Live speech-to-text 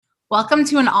Welcome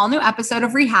to an all-new episode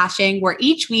of Rehashing, where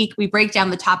each week we break down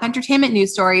the top entertainment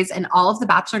news stories and all of the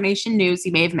Bachelor Nation news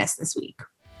you may have missed this week.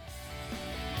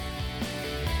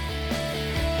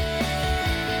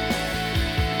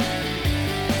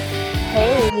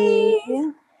 Hey.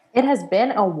 It has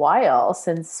been a while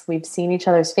since we've seen each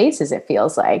other's faces, it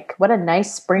feels like. What a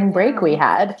nice spring break we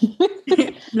had.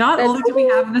 Not only did we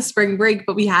have the spring break,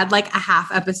 but we had like a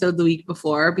half episode the week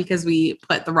before because we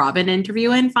put the Robin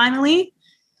interview in finally.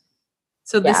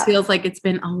 So this feels like it's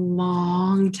been a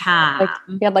long time.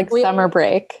 We had summer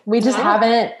break. We just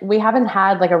haven't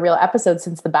had like a real episode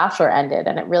since The Bachelor ended.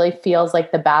 And it really feels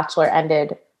like The Bachelor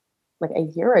ended like a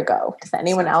year ago. Does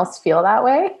anyone else feel that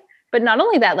way? But not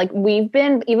only that, like we've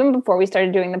been, even before we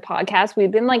started doing the podcast,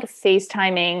 we've been like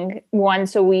FaceTiming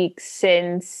once a week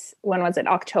since, when was it,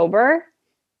 October?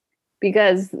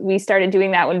 Because we started doing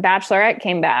that when Bachelorette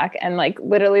came back. And like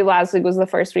literally last week was the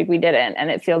first week we didn't. And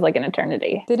it feels like an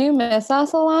eternity. Did you miss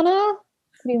us, Alana?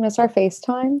 Did you miss our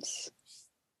FaceTimes?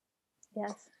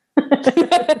 Yes.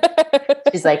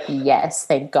 She's like, yes,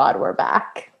 thank God we're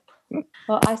back.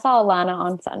 Well, I saw Alana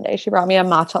on Sunday. She brought me a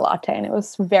matcha latte and it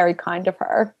was very kind of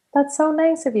her. That's so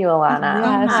nice of you,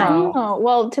 Alana. Yes. Oh,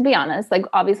 well, to be honest, like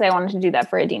obviously I wanted to do that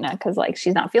for Adina because like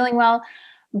she's not feeling well.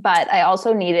 But I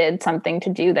also needed something to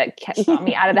do that got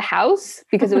me out of the house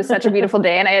because it was such a beautiful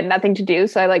day and I had nothing to do.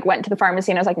 So I like went to the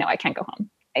pharmacy and I was like, no, I can't go home.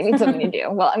 I need something to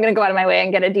do. Well, I'm going to go out of my way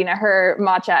and get Adina her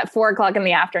matcha at 4:00 in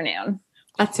the afternoon.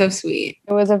 That's so sweet.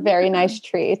 It was a very nice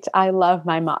treat. I love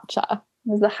my matcha. It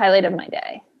was the highlight of my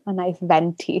day. A nice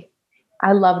venti.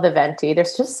 I love the venti.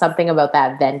 There's just something about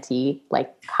that venti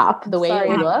like cup, the way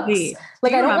it looks.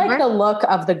 Like I don't like the look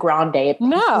of the grande. It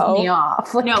pisses me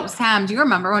off. Like, no, Sam, do you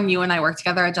remember when you and I worked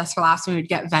together at Just for Laughs and we would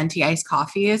get venti iced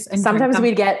coffees? And sometimes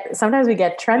we get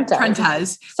Trenta.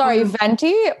 Trentas. Sorry,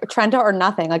 venti, Trenta, or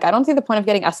nothing. Like I don't see the point of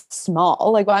getting a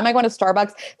small. Like why am I going to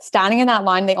Starbucks, standing in that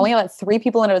line? They only let 3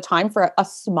 people in at a time for a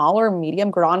smaller, medium,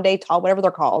 grande, tall, whatever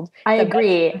they're called. I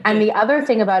agree. And the other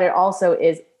thing about it also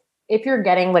is, if you're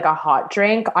getting like a hot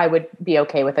drink, I would be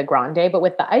okay with a grande. But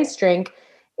with the ice drink,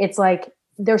 it's like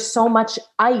there's so much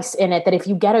ice in it that if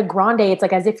you get a grande, it's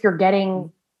like as if you're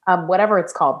getting whatever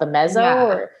it's called, the mezzo,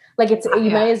 or like it's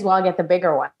you may as well get the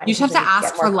bigger one. You just have to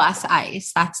ask for less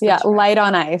ice. That's the trick. Light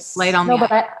on ice. Light on the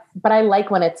ice. But I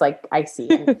like when it's like icy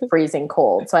and freezing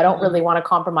cold. So I don't really want to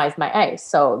compromise my ice.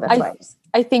 So that's why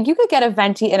I think you could get a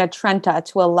venti in a Trenta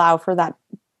to allow for that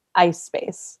ice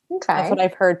space. Okay. That's what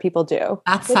I've heard people do.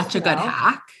 That's such a good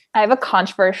hack. I have a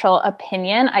controversial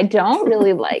opinion. I don't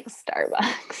really like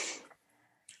Starbucks.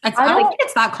 I don't think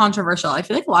it's that controversial. I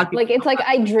feel like a lot of people like it's like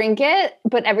I drink it,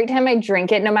 but every time I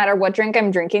drink it, no matter what drink I'm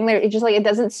drinking, it's just like it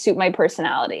doesn't suit my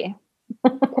personality.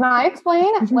 Can I explain?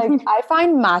 Like I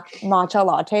find matcha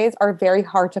lattes are very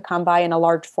hard to come by in a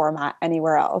large format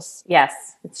anywhere else. Yes,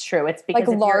 it's true. It's because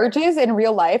like larges in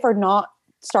real life are not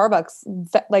Starbucks,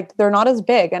 like they're not as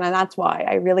big, and that's why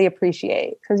I really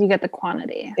appreciate because you get the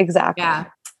quantity. Exactly. Yeah.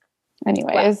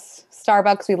 Anyways,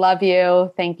 Starbucks, we love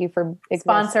you. Thank you for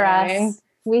sponsor us.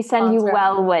 We send you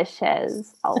well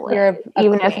wishes always,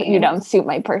 even if you don't suit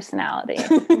my personality.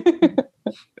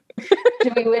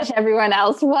 Do we wish everyone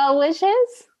else well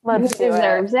wishes? Let's do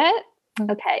deserves it.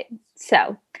 Okay,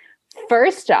 so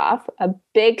first off, a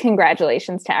big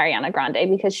congratulations to Ariana Grande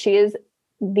because she is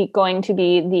going to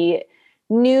be the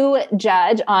new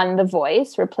judge on The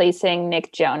Voice, replacing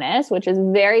Nick Jonas, which is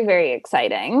very, very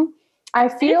exciting. I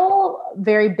feel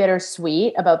very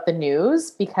bittersweet about the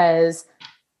news because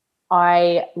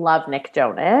I love Nick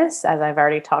Jonas, as I've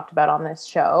already talked about on this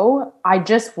show. I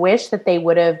just wish that they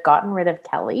would have gotten rid of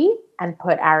Kelly and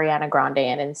put Ariana Grande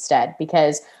in instead,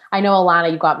 because I know, Alana,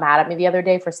 you got mad at me the other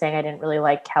day for saying I didn't really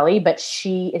like Kelly, but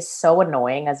she is so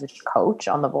annoying as a coach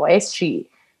on The Voice.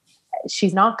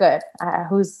 She's not good.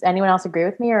 Who's anyone else agree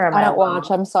with me, or am I don't watch?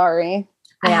 I'm sorry.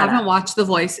 I haven't watched The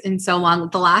Voice in so long.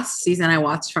 The last season I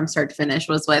watched from start to finish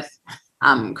was with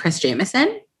Chris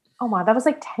Jamieson. Oh my, that was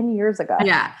like 10 years ago.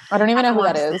 Yeah. I don't even know who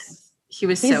that is.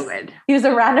 He's so good. He was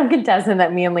a random contestant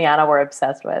that me and Liana were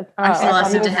obsessed with. I still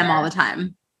listen to him all the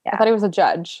time. Yeah. I thought he was a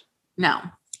judge. No.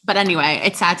 But anyway,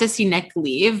 it's sad to see Nick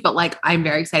leave, but like I'm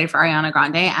very excited for Ariana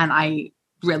Grande, and I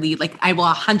really I will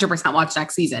 100% watch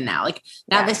next season now. Like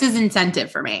now this is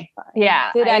incentive for me. Yeah.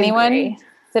 Did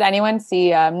anyone see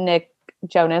Nick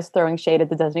Jonas throwing shade at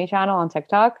the Disney Channel on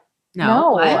TikTok?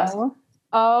 No. What?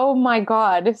 Oh my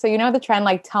God. So you know the trend,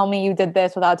 like tell me you did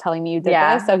this without telling me you did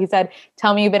this. So he said,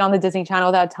 tell me you've been on the Disney Channel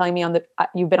without telling me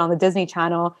you've been on the Disney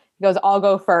Channel. He goes, I'll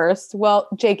go first. Well,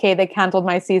 JK, they canceled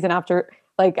my season after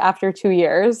 2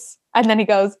 years. And then he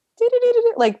goes,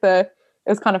 like the It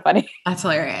was kind of funny. That's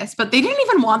hilarious. But they didn't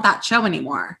even want that show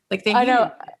anymore. Like I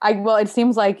know. Well, it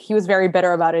seems like he was very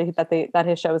bitter about it that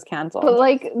his show was canceled. But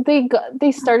like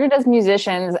they started as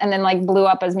musicians and then like blew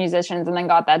up as musicians and then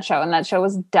got that show, and that show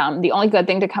was dumb. The only good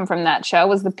thing to come from that show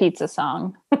was the pizza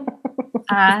song.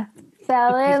 I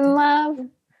fell in love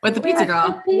with the pizza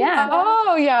girl. Yeah.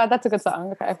 Oh yeah, that's a good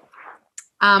song. Okay.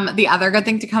 The other good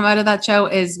thing to come out of that show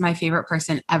is my favorite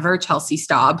person ever, Chelsea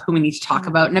Staub, who we need to talk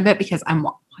about in a bit because I'm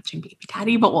watching Baby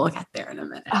Daddy, but we'll get there in a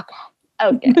minute.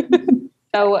 Okay.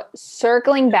 So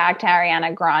circling back to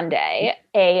Ariana Grande,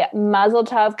 a mazel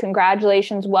tov,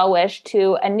 congratulations, well wish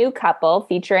to a new couple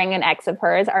featuring an ex of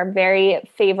hers, our very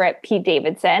favorite Pete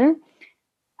Davidson.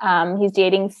 He's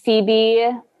dating Phoebe.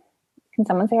 Can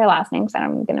someone say her last name? Because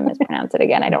I'm going to mispronounce it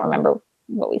again. I don't remember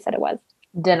what we said it was.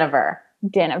 Dinaver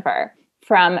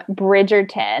from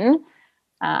Bridgerton.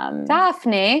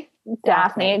 Daphne.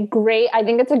 Great. I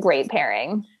think it's a great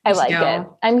pairing. I like it.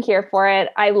 I'm here for it.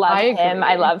 I love him.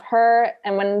 I love her.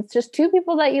 And when it's just two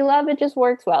people that you love, it just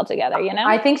works well together, you know?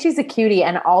 I think she's a cutie.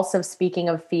 And also, speaking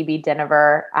of Phoebe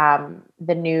Dinaver,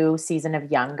 the new season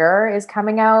of Younger is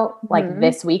coming out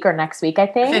this week or next week, I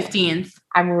think. 15th.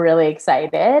 I'm really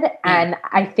excited. And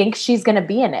I think she's going to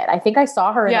be in it. I think I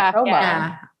saw her in the promo.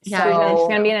 Yeah. So she's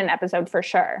going to be in an episode for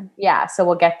sure. Yeah. So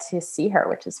we'll get to see her,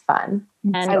 which is fun.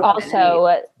 And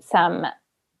also some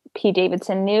Pete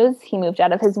Davidson news. He moved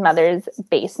out of his mother's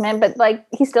basement, but like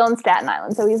he's still in Staten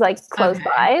Island. So he's like close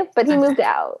by, but he moved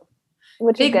out.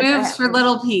 Which big is good moves for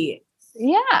little Pete.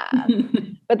 Yeah.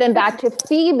 But then back to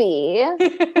Phoebe.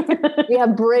 We have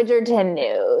Bridgerton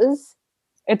news.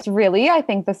 It's really, I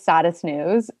think, the saddest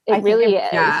news. It really is.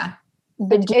 Yeah.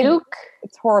 The Duke.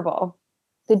 It's horrible.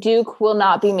 The Duke will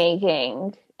not be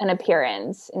making an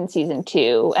appearance in season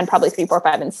 2 and probably 3, 4,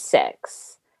 5, and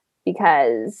 6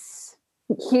 because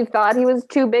he thought he was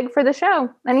too big for the show.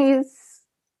 And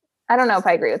I don't know if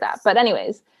I agree with that. But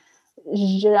anyways,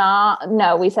 we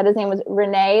said his name was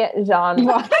Renee Jean.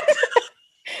 What?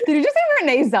 Did you just say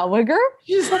Renee Zellweger?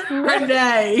 She's like,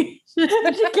 Renee.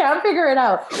 But she can't figure it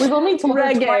out. We've only told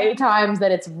her 20 times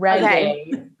that it's reggae.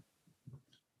 Okay.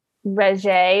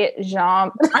 Reggae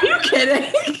Jean. Are you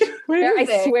kidding?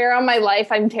 I swear on my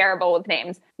life, I'm terrible with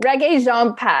names. Reggae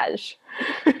Jean Page.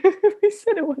 We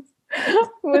said it was.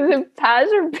 Was it Page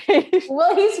or Page?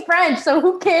 Well, he's French, so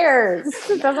who cares?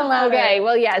 It doesn't matter. Okay,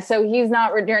 well, yeah. So he's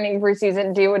not returning for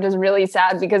season 2, which is really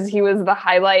sad because he was the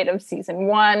highlight of season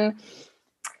 1.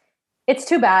 It's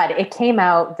too bad. It came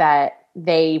out that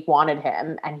they wanted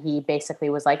him, and he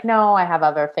basically was like, "No, I have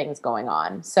other things going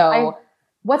on." So.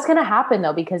 What's going to happen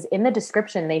though? Because in the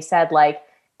description, they said like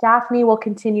Daphne will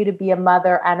continue to be a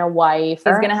mother and a wife.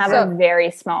 He's going to have a very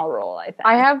small role, I think.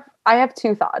 I have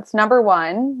 2 thoughts. Number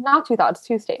one, not 2 thoughts,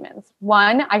 2 statements.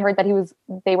 One, I heard that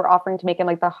they were offering to make him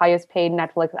like the highest paid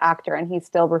Netflix actor and he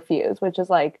still refused, which is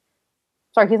like,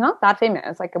 sorry, he's not that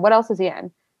famous. Like what else is he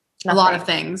in? Nothing. A lot of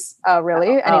things. Oh,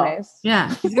 really? Anyways. Yeah.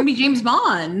 He's going to be James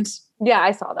Bond. Yeah,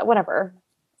 I saw that. Whatever.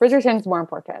 Bridgerton's more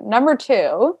important. Number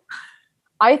 2,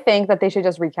 I think that they should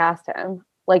just recast him.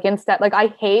 Like instead, like I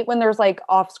hate when there's like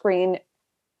off-screen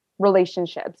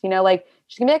relationships, you know, like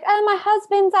she's gonna be like, "Oh, my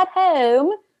husband's at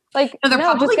home." Like no, they're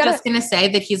probably just gonna say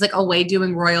that he's like away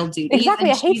doing royal duties. Exactly,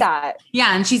 I hate that.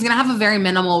 Yeah, and she's gonna have a very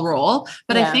minimal role.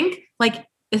 But I think like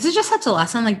this is just such a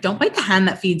lesson. Like, don't bite the hand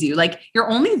that feeds you. Like, you're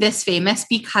only this famous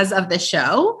because of the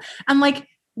show, and like,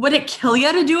 would it kill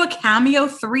you to do a cameo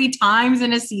 3 times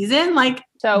in a season? Like.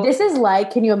 So this is like,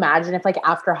 can you imagine if like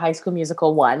after High School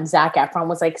Musical 1, Zac Efron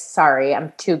was like, "Sorry,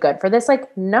 I'm too good for this."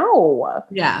 Like, no.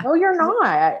 Yeah. No, you're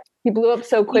not. He blew up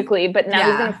so quickly, but now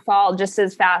he's going to fall just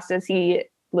as fast as he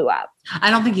blew up. I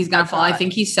don't think he's going to fall. I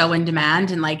think he's so in demand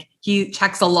and like he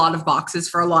checks a lot of boxes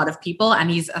for a lot of people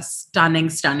and he's a stunning,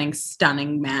 stunning,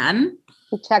 stunning man.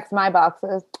 He checks my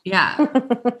boxes. Yeah.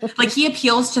 Like he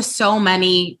appeals to so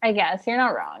many. I guess you're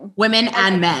not wrong. Women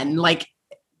and men. Like,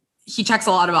 he checks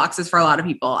a lot of boxes for a lot of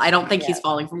people. I don't think he's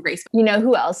falling from grace. You know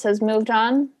who else has moved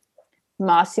on?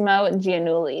 Massimo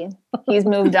Giannulli. He's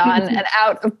moved on and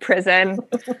out of prison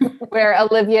where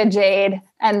Olivia Jade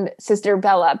and Sister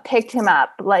Bella picked him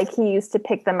up like he used to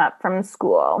pick them up from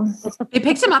school. They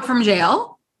picked him up from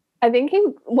jail? I think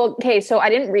so I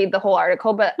didn't read the whole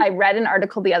article, but I read an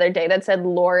article the other day that said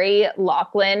Lori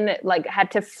Loughlin like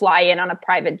had to fly in on a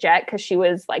private jet because she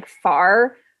was like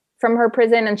far from her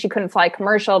prison and she couldn't fly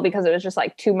commercial because it was just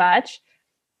like too much.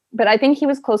 But I think he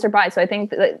was closer by. So I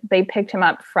think that they picked him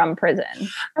up from prison.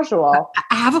 Casual.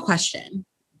 I have a question.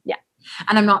 Yeah.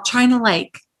 And I'm not trying to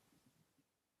like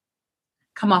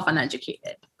come off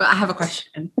uneducated, but I have a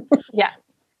question. Yeah.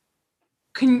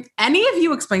 Can any of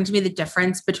you explain to me the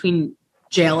difference between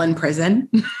jail and prison.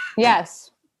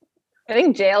 Yes. I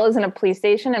think jail is in a police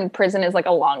station and prison is like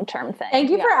a long-term thing. Thank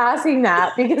you for asking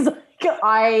that because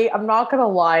I'm not going to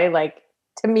lie. Like,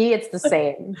 to me, it's the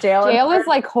same. Jail is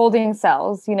like holding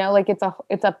cells, like it's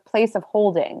a place of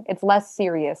holding. It's less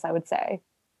serious, I would say.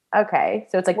 Okay.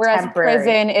 So it's like whereas temporary.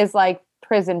 Prison is like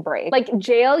prison break. Like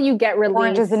jail, you get released.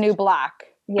 Orange is the New Black.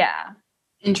 Yeah.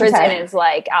 Prison is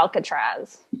like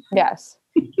Alcatraz. Yes.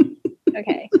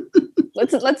 Okay.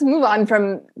 Let's move on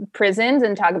from prisons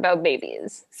and talk about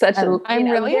babies. I'm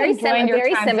really very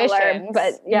similar,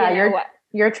 but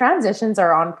your transitions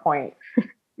are on point.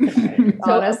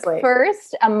 Honestly. So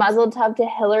first, a muzzle top to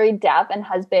Hilary Duff and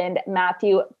husband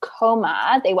Matthew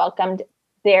Koma. They welcomed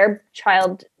their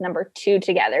child number 2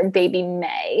 together, baby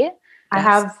May. I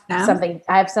have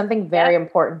something very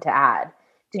important to add.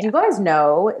 Did you guys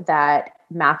know that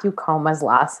Matthew Koma's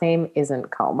last name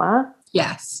isn't Koma?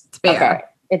 Yes, it's Bear. Okay.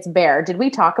 It's Bear. Did we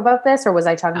talk about this or was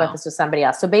I talking about this with somebody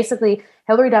else? So basically,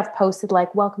 Hilary Duff posted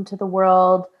like, welcome to the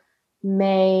world,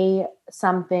 May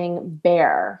something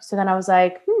Bear. So then I was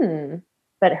like,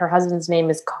 but her husband's name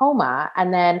is Koma.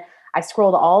 And then I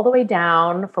scrolled all the way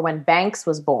down for when Banks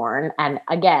was born. And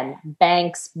again,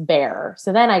 Banks Bear.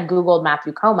 So then I Googled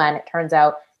Matthew Koma and it turns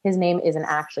out his name isn't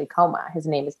actually Koma. His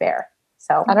name is Bear.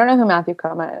 So I don't know who Matthew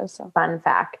Koma is. So. Fun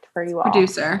fact for you all.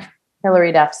 Producer.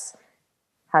 Hilary Duff's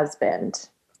husband.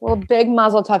 Well, big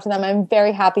muzzle top to them. I'm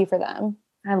very happy for them.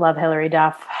 I love Hilary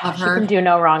Duff. Love she her. can do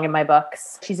no wrong in my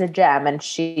books. She's a gem and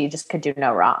she just could do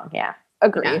no wrong. Yeah.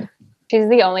 Agreed. Yeah. She's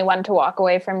the only one to walk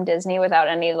away from Disney without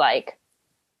any like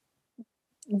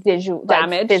visual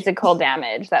damage, physical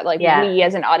damage that we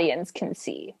as an audience can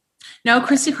see. No,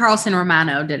 Christy Carlson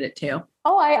Romano did it too.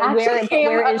 Oh, I actually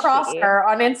came across her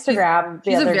on Instagram.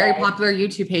 She's a very popular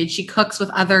YouTube page. She cooks with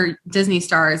other Disney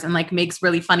stars and like makes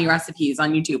really funny recipes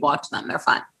on YouTube. Watch them; they're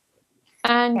fun.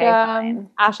 And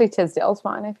Ashley Tisdale's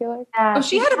fun. I feel like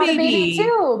she had a baby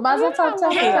too. Muzzle top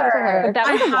to her. But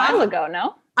that was a while ago.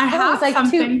 No, I have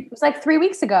something. It was like 3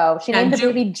 weeks ago. She named the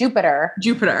baby Jupiter.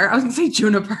 I was going to say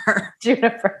Juniper.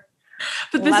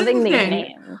 But this is the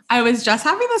thing. I was just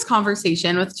having this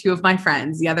conversation with 2 of my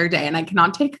friends the other day, and I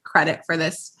cannot take credit for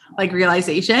this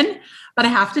realization, but I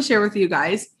have to share with you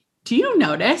guys. Do you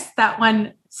notice that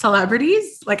when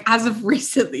celebrities, as of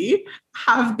recently,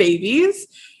 have babies,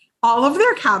 all of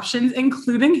their captions,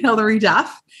 including Hilary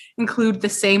Duff, include the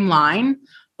same line,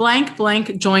 blank,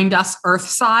 blank joined us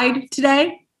Earthside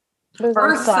today.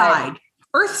 Earthside.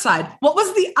 Earthside. What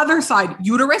was the other side?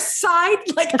 Uterus side?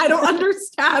 I don't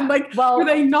understand. Were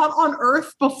they not on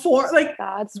Earth before?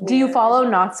 That's weird. Do you follow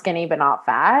Not Skinny But Not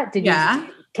Fat?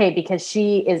 Okay, because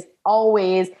she is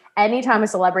always, anytime a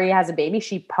celebrity has a baby,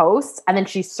 she posts and then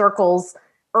she circles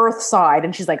Earthside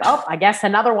and she's like, oh, I guess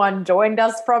another one joined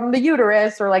us from the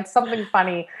uterus or something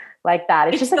funny like that.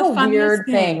 It's just a weird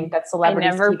thing that celebrities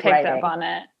I never keep picked writing. up on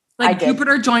it.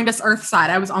 Jupiter joined us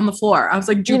Earthside. I was on the floor. I was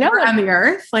like, Jupiter and the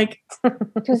Earth?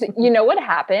 Because you know what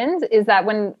happens is that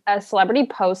when a celebrity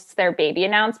posts their baby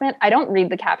announcement, I don't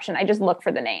read the caption. I just look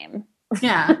for the name.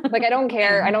 Yeah. I don't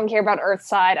care. I don't care about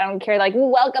Earthside. I don't care,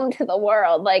 welcome to the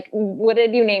world. What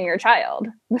did you name your child?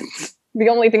 The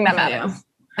only thing that matters.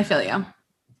 I feel you.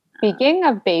 Speaking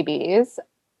of babies,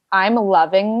 I'm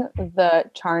loving the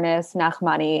Charnas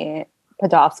Nachmani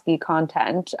Podofsky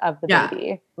content of the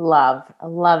baby.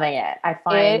 Loving it. I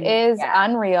find it is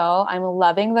unreal. I'm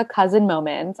loving the cousin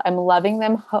moments. I'm loving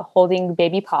them holding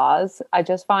baby paws. I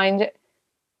just love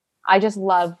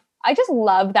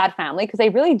that family because they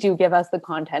really do give us the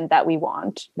content that we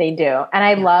want. They do. And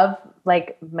I love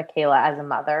Michaela as a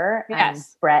mother and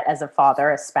Brett as a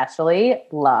father, especially.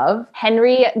 Love.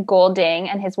 Henry Golding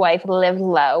and his wife Liv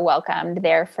Lowe welcomed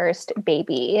their first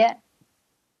baby.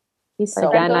 He's so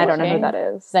Again, I don't know who that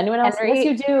is. Does anyone else? Henry, yes,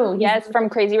 you do. Yes, from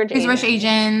Crazy Rich Asians. Crazy Rich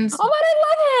Asians. Oh,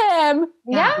 I love him.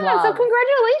 Yeah, so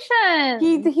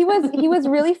congratulations. He was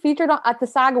really featured at the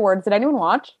SAG Awards. Did anyone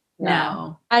watch?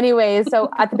 No. Anyways, so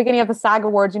at the beginning of the SAG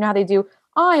Awards, you know how they do,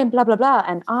 I am blah, blah, blah,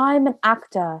 and I'm an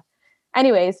actor.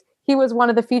 Anyways, he was one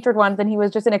of the featured ones, and he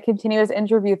was just in a continuous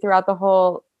interview throughout the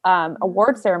whole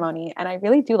award ceremony. And I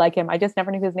really do like him. I just never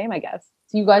knew his name, I guess.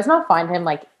 Do you guys not find him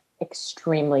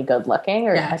extremely good looking?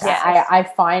 Or yes.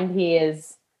 I find he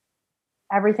is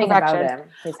everything about him.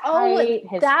 His height,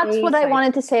 his that's face, what I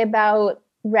wanted to say about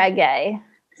Reggae,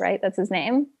 right? That's his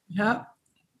name? Yep.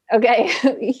 Okay.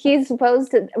 He's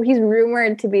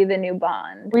rumored to be the new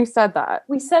Bond. We said that.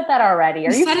 We said that already.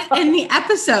 You said it in the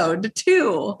episode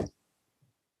too.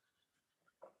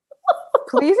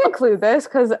 Please include this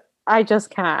because I just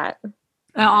can't.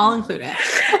 I'll include it.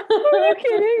 Are you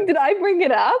kidding? Did I bring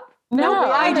it up?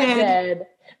 No, I did.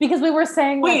 because we were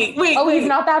saying, wait, he's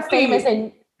not that famous.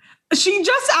 And she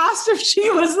just asked if she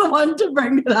was the one to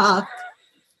bring it up.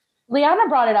 Liana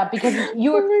brought it up because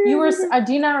you were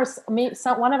Adina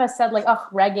or one of us said like, oh,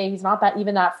 reggae, he's not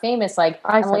that famous. Like,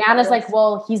 and Liana's like,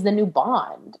 well, he's the new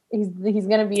Bond. He's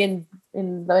gonna be in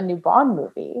the new Bond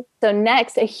movie. So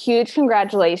next, a huge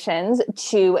congratulations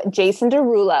to Jason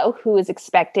Derulo, who is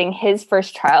expecting his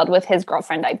first child with his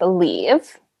girlfriend, I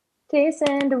believe.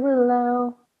 Jason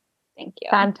Derulo. Thank you.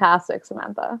 Fantastic,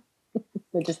 Samantha.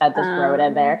 We just had to throw it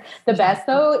in there. The best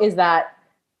though is that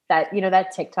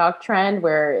that TikTok trend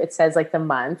where it says like the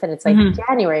month and it's like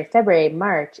January, February,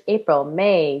 March, April,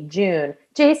 May, June,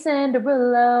 Jason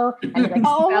Derulo. And it like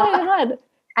oh my God.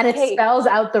 And it spells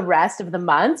out the rest of the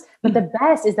months. But the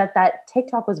best is that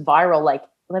TikTok was viral like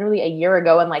literally a year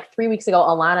ago. And like 3 weeks ago,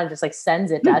 Alana just like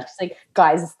sends it to us. She's like,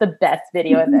 guys, it's the best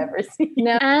video I've ever seen.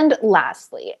 And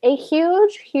lastly, a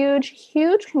huge, huge,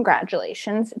 huge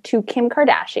congratulations to Kim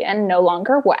Kardashian, no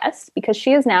longer West, because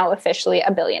she is now officially a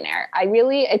billionaire.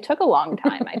 It took a long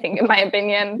time, I think, in my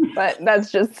opinion, but that's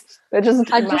just my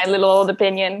little old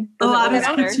opinion. A lot is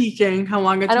critiquing how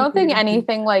long it took. I don't think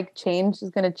anything like change is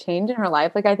going to change in her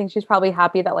life. Like, I think she's probably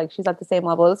happy that like she's at the same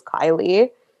level as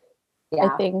Kylie. Yeah.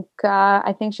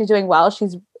 I think she's doing well.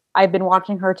 I've been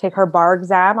watching her take her bar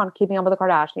exam on Keeping Up with the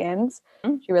Kardashians.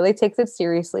 She really takes it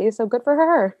seriously, so good for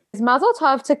her. It's mazel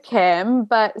tov to Kim,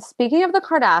 but speaking of the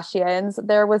Kardashians,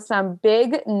 there was some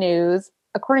big news,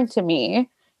 according to me,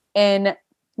 in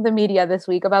the media this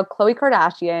week about Khloe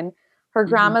Kardashian. Her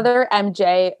grandmother,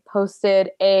 MJ, posted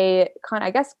a kind of,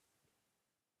 I guess,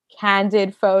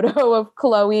 candid photo of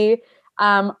Khloe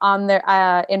on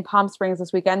their in Palm Springs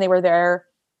this weekend. They were there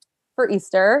for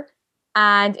Easter,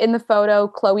 and in the photo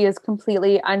Khloe is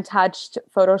completely untouched,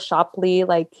 photoshoppedly,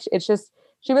 like it's just,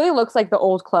 she really looks like the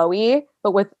old Khloe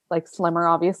but with like slimmer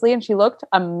obviously, and she looked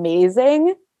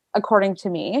amazing according to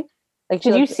me. Like,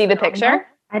 did you see the picture?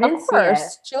 I didn't see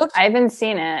it. I haven't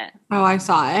seen it. Oh, I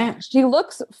saw it. She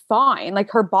looks fine, like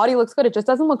her body looks good, it just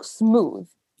doesn't look smooth.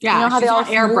 Yeah, you know how she's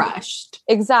they all airbrushed.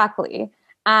 Exactly.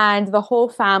 And the whole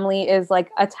family is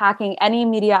like attacking any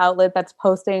media outlet that's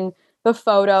posting the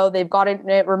photo. They've gotten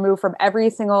it removed from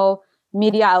every single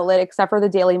media outlet except for the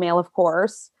Daily Mail, of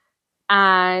course.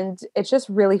 And it's just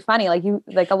really funny.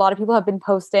 Like a lot of people have been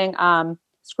posting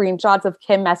screenshots of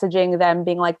Kim messaging them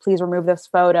being like, please remove this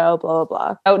photo, blah, blah,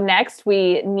 blah. Oh, next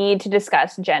we need to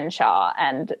discuss Jen Shah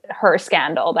and her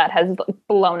scandal that has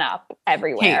blown up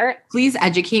everywhere. Hey, please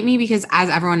educate me, because as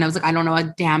everyone knows, like I don't know a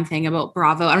damn thing about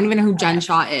Bravo. I don't even know who Jen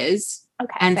Shah is.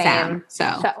 Okay. And Sam.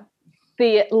 So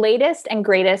the latest and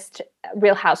greatest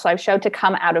Real Housewives show to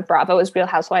come out of Bravo is Real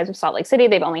Housewives of Salt Lake City.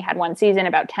 They've only had one season,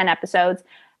 about 10 episodes.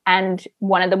 And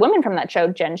one of the women from that show,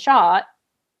 Jen Shah,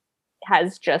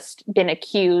 has just been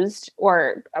accused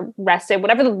or arrested,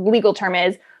 whatever the legal term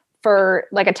is, for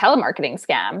like a telemarketing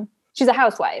scam. She's a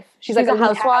housewife. She's like a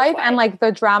housewife, and like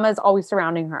the drama is always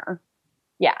surrounding her.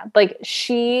 Yeah. Like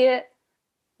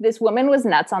this woman was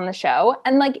nuts on the show.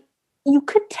 And like, you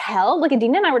could tell, like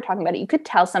Adina and I were talking about it, you could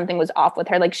tell something was off with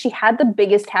her. Like, she had the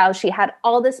biggest house. She had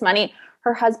all this money.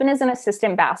 Her husband is an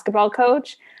assistant basketball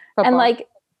coach. And like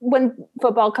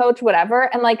football coach,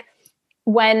 whatever. And like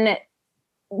when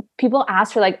people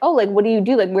asked her like, oh, like, what do you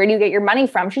do? Like, where do you get your money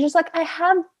from? She's just like, I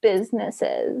have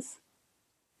businesses.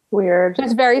 Weird.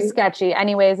 It's very sketchy.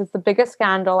 Anyways, it's the biggest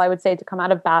scandal, I would say, to come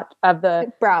out of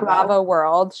the Bravo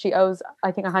world. She owes,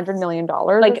 I think, $100 million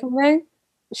like, or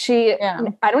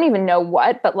something. I don't even know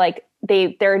what, but like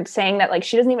they're saying that like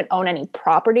she doesn't even own any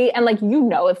property. And like, you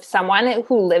know, if someone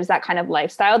who lives that kind of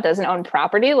lifestyle doesn't own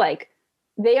property, like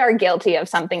they are guilty of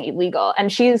something illegal.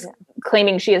 And she's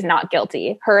claiming she is not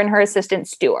guilty. Her and her assistant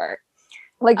Stuart.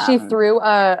 Like she threw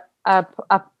a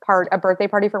birthday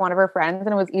party for one of her friends,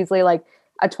 and it was easily like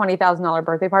a $20,000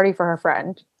 birthday party for her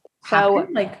friend. So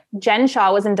like Jen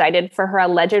Shah was indicted for her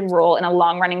alleged role in a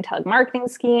long-running telemarketing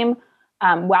scheme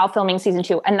while filming season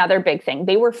 2. Another big thing,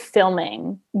 they were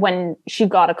filming when she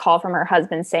got a call from her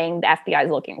husband saying the FBI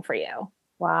is looking for you.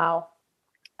 Wow.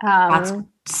 That's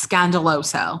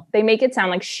scandaloso. They make it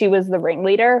sound like she was the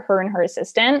ringleader, her and her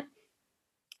assistant.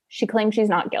 She claims she's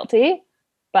not guilty,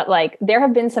 but like there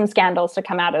have been some scandals to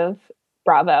come out of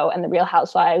Bravo and the Real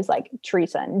Housewives, like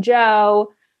Teresa and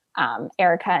Joe,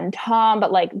 Erica and Tom,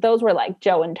 but like those were like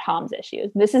Joe and Tom's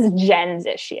issues. This is Jen's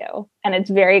issue, and it's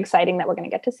very exciting that we're going to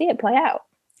get to see it play out.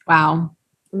 Wow.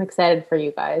 I'm excited for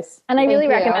you guys. And I really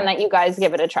recommend that you guys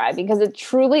give it a try, because it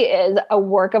truly is a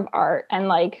work of art. And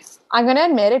like, I'm going to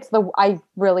admit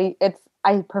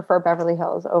I prefer Beverly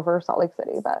Hills over Salt Lake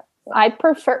City, but I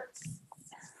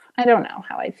I don't know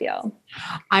how I feel.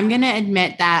 I'm going to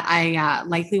admit that I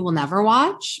likely will never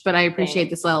watch, but I appreciate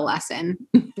this little lesson.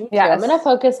 Yeah, I'm going to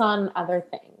focus on other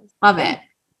things. Love it.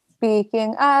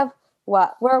 Speaking of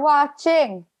what we're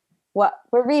watching, what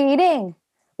we're reading,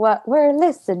 what we're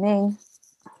listening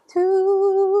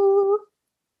to.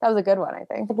 That was a good one, I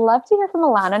think. I'd love to hear from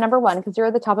Alana, number one, because you're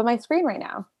at the top of my screen right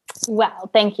now. Well,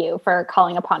 thank you for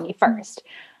calling upon me first.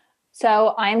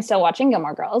 So I'm still watching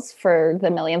Gilmore Girls for the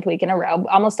millionth week in a row.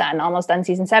 Almost done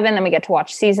season 7. Then we get to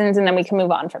watch seasons and then we can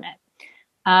move on from it.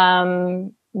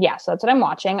 So that's what I'm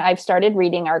watching. I've started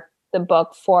reading the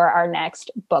book for our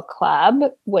next book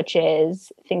club, which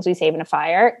is Things We Save in a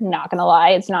Fire. Not going to lie,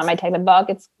 it's not my type of book.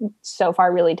 It's so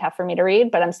far really tough for me to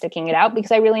read, but I'm sticking it out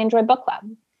because I really enjoy book club.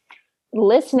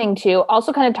 Listening to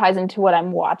also kind of ties into what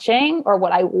I'm watching, or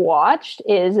what I watched,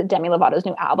 is Demi Lovato's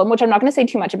new album, which I'm not going to say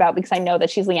too much about because I know that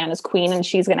she's Leanna's queen and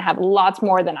she's going to have lots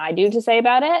more than I do to say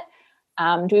about it.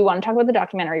 Do we want to talk about the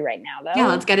documentary right now, though? Yeah,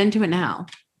 let's get into it now.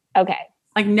 Okay.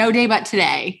 Like no day but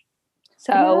today.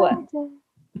 So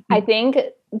I think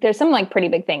there's some like pretty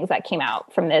big things that came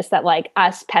out from this that like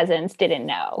us peasants didn't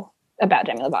know about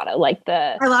Demi Lovato.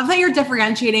 I love that you're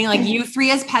differentiating like you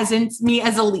three as peasants, me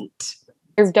as elite.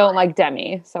 I don't like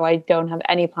Demi, so I don't have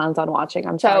any plans on watching.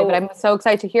 I'm sorry, but I'm so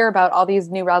excited to hear about all these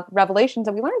new revelations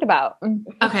that we learned about.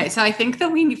 Okay, so I think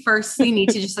that we need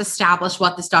to just establish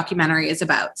what this documentary is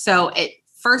about. So it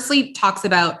firstly talks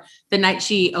about the night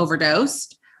she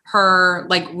overdosed, her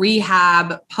like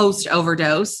rehab post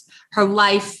overdose, her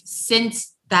life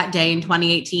since that day in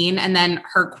 2018, and then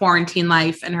her quarantine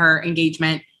life and her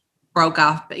broke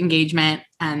off engagement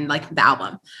and like the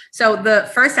album. So the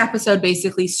first episode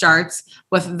basically starts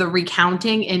with the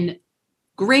recounting in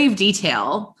grave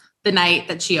detail the night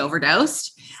that she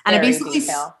overdosed. And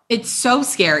it's so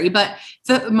scary, but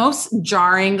the most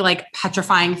jarring, like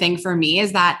petrifying thing for me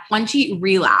is that when she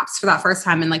relapsed for that first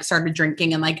time and like started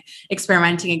drinking and like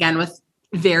experimenting again with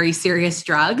very serious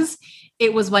drugs,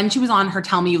 it was when she was on her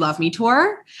Tell Me You Love Me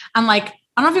tour. And like,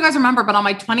 I don't know if you guys remember, but on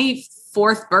my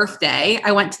 24th birthday,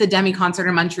 I went to the Demi concert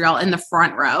in Montreal in the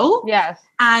front row. Yes.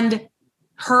 And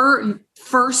her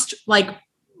first like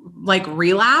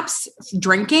relapse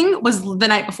drinking was the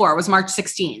night before. It was March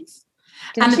 16th.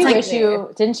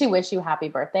 Didn't she wish you happy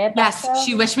birthday at that show?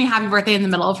 She wished me happy birthday in the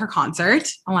middle of her concert.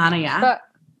 Alana, yeah. But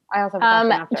I also have a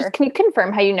question after. Can you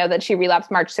confirm how you know that she relapsed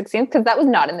March 16th? Because that was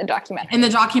not in the documentary. In the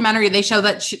documentary, they show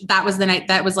that that was the night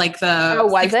that was like the... Oh,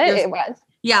 was it? It was.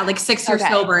 Yeah, like 6 years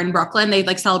sober in Brooklyn. They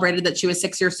like celebrated that she was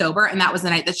 6 years sober. And that was the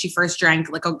night that she first drank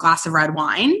like a glass of red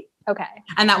wine. Okay.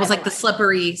 And that was like the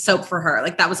slippery soap for her.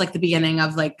 Like that was like the beginning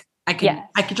of like, I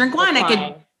could drink wine. I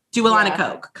could do a line of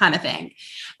Coke kind of thing.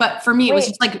 But for me, it was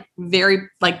just like very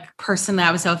like personally,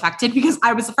 I was so affected because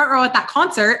I was the front row at that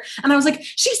concert and I was like,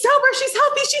 she's sober, she's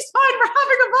healthy, she's fine, we're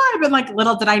having a vibe. And like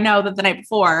little did I know that the night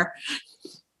before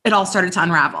it all started to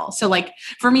unravel. So like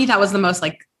for me, that was the most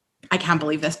like, I can't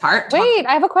believe this part. Wait,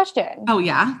 I have a question. Oh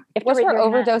yeah. Was her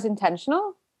overdose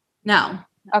intentional? No.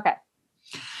 Okay.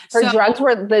 Her drugs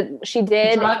she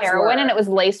did heroin and it was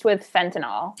laced with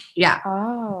fentanyl. Yeah.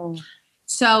 Oh.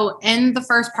 So in the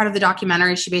first part of the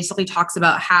documentary, she basically talks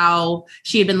about how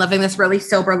she had been living this really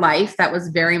sober life that was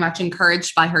very much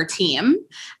encouraged by her team.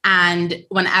 And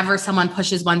whenever someone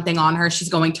pushes one thing on her, she's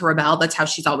going to rebel. That's how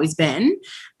she's always been.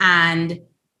 And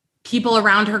people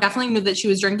around her definitely knew that she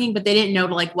was drinking, but they didn't know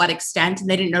to like what extent, and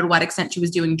they didn't know to what extent she was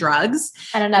doing drugs.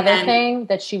 And another thing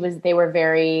that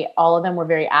all of them were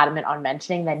very adamant on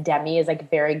mentioning that Demi is like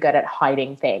very good at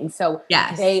hiding things. So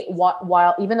yes,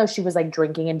 while even though she was like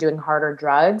drinking and doing harder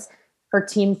drugs, her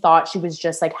team thought she was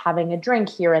just like having a drink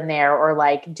here and there or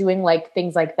like doing like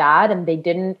things like that.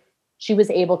 And she was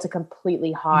able to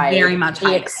completely hide very much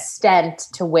the extent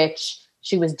to which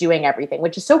she was doing everything,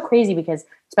 which is so crazy because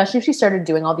especially if she started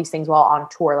doing all these things while on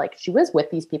tour, like she was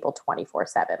with these people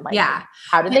 24/7. Like,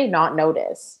 how did they not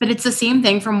notice? But it's the same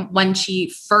thing from when she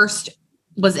first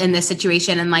was in this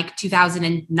situation in like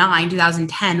 2009,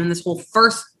 2010, when this whole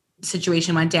first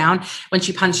situation went down, when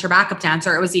she punched her backup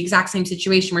dancer. It was the exact same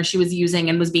situation where she was using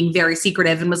and was being very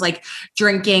secretive and was like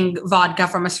drinking vodka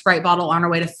from a Sprite bottle on her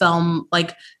way to film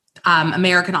like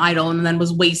American Idol, and then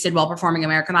was wasted while performing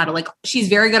American Idol. Like she's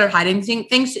very good at hiding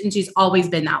things, and she's always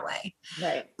been that way.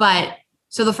 Right. But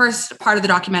so the first part of the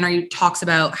documentary talks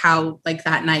about how like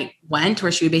that night went,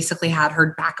 where she basically had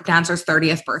her backup dancer's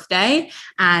 30th birthday.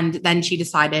 And then she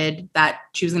decided that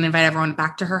she was going to invite everyone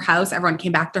back to her house. Everyone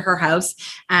came back to her house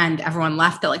and everyone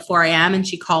left at like 4 a.m. And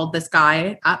she called this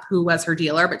guy up who was her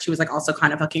dealer, but she was like also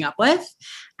kind of hooking up with.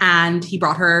 And he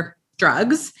brought her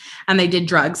drugs, and they did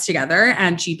drugs together,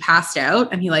 and she passed out,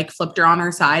 and he like flipped her on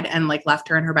her side and like left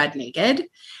her in her bed naked.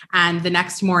 And the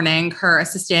next morning, her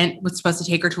assistant was supposed to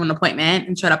take her to an appointment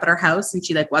and showed up at her house, and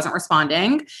she like wasn't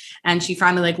responding. And she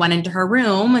finally like went into her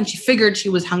room, and she figured she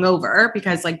was hungover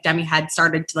because like Demi had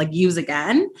started to like use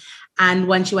again. And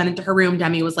when she went into her room,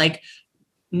 Demi was like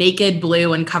naked,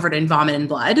 blue, and covered in vomit and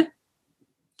blood.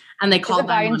 And they called the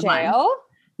guy in jail.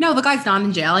 No, the guy's not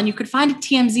in jail. And you could find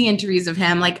TMZ interviews of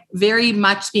him, like very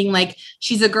much being like,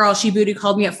 she's a girl. She booty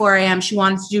called me at 4 a.m. She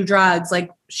wants to do drugs. Like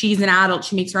she's an adult.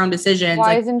 She makes her own decisions.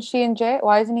 Why like, isn't she in jail?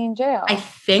 Why isn't he in jail? I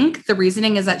think the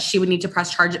reasoning is that she would need to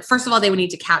press charges. First of all, they would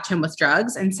need to catch him with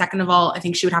drugs. And second of all, I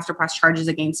think she would have to press charges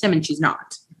against him, and she's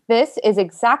not. This is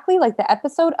exactly like the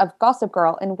episode of Gossip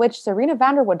Girl in which Serena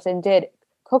Vanderwoodson did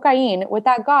cocaine with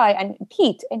that guy and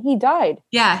Pete, and he died.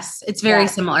 Yes, it's very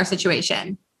similar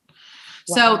situation.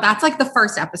 Wow. So that's like the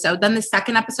first episode. Then the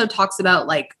second episode talks about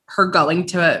like her going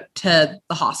to the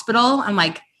hospital, and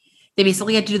like they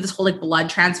basically had to do this whole like blood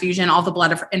transfusion. All the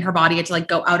blood in her body had to like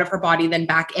go out of her body, then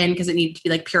back in because it needed to be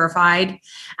like purified.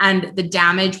 And the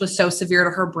damage was so severe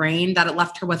to her brain that it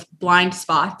left her with blind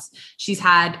spots. She's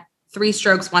had 3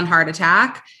 strokes, 1 heart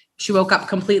attack. She woke up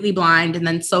completely blind and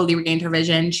then slowly regained her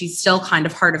vision. She's still kind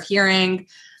of hard of hearing.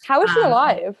 How is she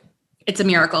alive? It's a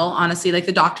miracle, honestly. Like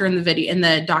the doctor in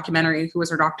the documentary who was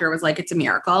her doctor was like, it's a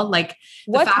miracle. Like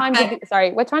what time did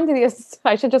the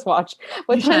I should just watch.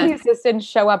 What time did the assistant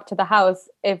show up to the house?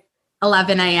 If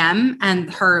 11 a.m.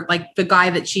 and her, like the guy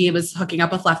that she was hooking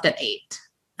up with left at 8,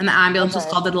 and the ambulance was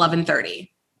called at 11:30.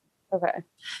 Okay.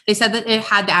 They said that if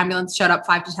had the ambulance showed up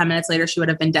 5 to 10 minutes later, she would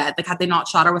have been dead. Like had they not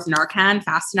shot her with Narcan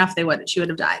fast enough, she would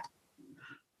have died.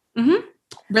 Mm-hmm.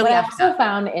 Really, what I also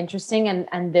found interesting,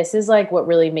 and this is like what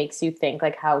really makes you think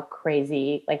like how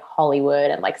crazy like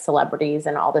Hollywood and like celebrities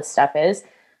and all this stuff is.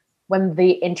 When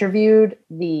they interviewed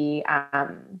the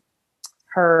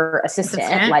her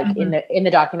assistant, like mm-hmm. in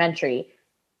the documentary,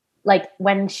 like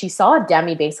when she saw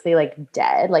Demi basically like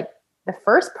dead, like the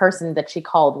first person that she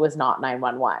called was not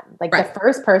 911. Like the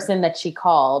first person that she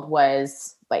called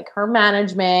was like her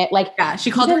management. Like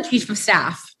she called the chief of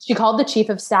staff. She called the chief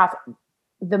of staff.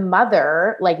 The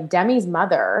mother, like Demi's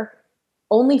mother,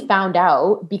 only found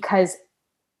out because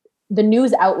the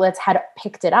news outlets had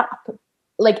picked it up.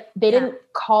 Like they didn't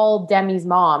call Demi's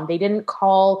mom. They didn't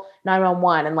call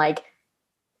 911. And like,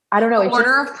 I don't know. The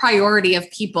order of priority of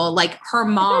people, like her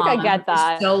mom, I get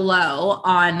that. So low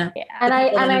on. And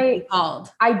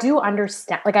I do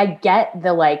understand. Like I get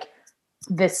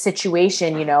the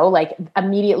situation, you know, like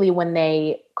immediately when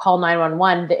they call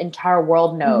 911, the entire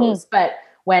world knows. Mm-hmm. But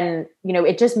when, you know,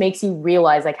 it just makes you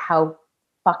realize like how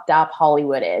fucked up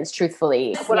Hollywood is,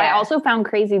 truthfully. What I also found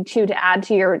crazy too, to add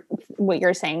to what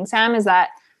you're saying, Sam, is that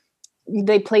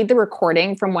they played the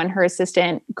recording from when her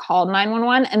assistant called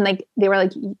 911, and like they were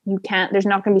like, you can't, there's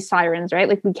not going to be sirens, right?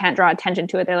 Like we can't draw attention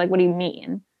to it. They're like, what do you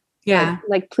mean? Yeah.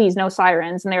 Like please, no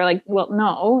sirens. And they were like, well,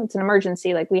 no, it's an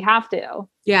emergency. Like we have to.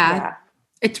 Yeah.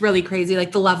 It's really crazy.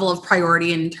 Like the level of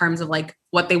priority in terms of like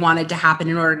what they wanted to happen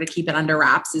in order to keep it under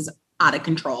wraps is out of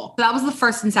control. So that was the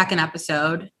first and second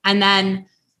episode. And then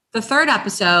the third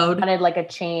episode wanted like a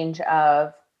change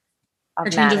of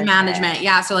management.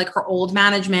 Yeah. So like her old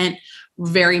management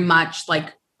very much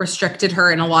like restricted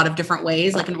her in a lot of different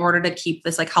ways. Like in order to keep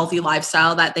this like healthy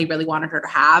lifestyle that they really wanted her to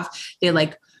have, they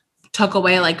like took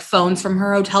away like phones from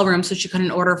her hotel room so she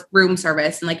couldn't order room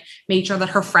service, and like made sure that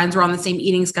her friends were on the same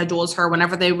eating schedule as her.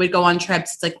 Whenever they would go on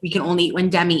trips, it's like, we can only eat when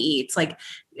Demi eats. Like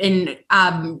in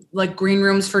like green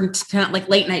rooms for like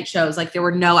late night shows, like there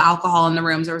were no alcohol in the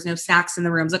rooms, there was no snacks in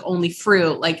the rooms, like only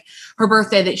fruit. Like her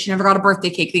birthday, that she never got a birthday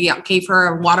cake, they gave her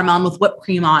a watermelon with whipped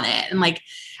cream on it, and like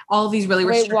all of these really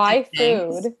restrictive why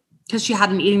things. Food? Because she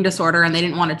had an eating disorder and they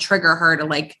didn't want to trigger her to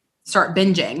like start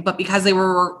binging, but because they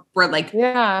were like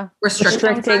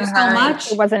restricting her so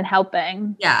much, it wasn't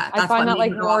helping. Yeah, I find that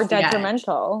like more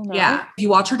detrimental. No? Yeah, if you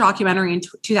watch her documentary in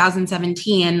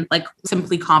 2017, like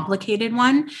Simply Complicated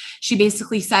one, she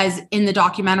basically says in the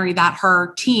documentary that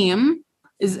her team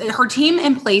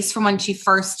in place from when she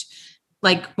first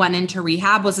like went into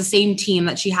rehab was the same team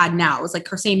that she had now. It was like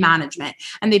her same management,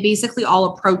 and they basically all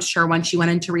approached her when she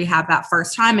went into rehab that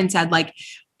first time and said like,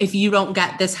 if you don't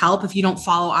get this help, if you don't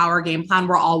follow our game plan,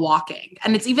 we're all walking.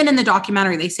 And it's even in the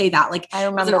documentary, they say that, like, I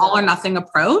remember it's an all or nothing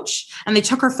approach. And they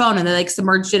took her phone and they like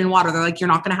submerged it in water. They're like, you're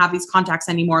not going to have these contacts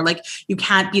anymore. Like, you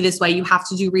can't be this way. You have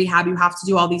to do rehab. You have to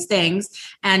do all these things.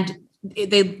 And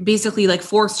they basically like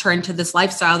forced her into this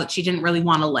lifestyle that she didn't really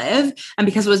want to live. And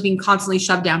because it was being constantly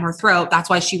shoved down her throat, that's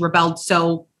why she rebelled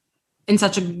so in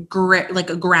such a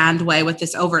grand way with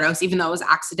this overdose, even though it was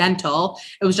accidental.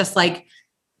 It was just like,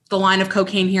 the line of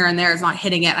cocaine here and there is not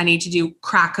hitting it. I need to do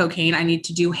crack cocaine. I need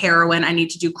to do heroin. I need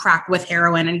to do crack with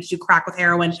heroin. I need to do crack with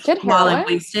heroin while I'm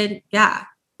wasted. Yeah.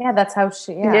 Yeah, that's how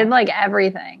she did like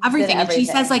everything. And she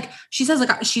says like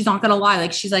she's not gonna lie.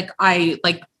 Like she's like, I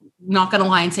like not gonna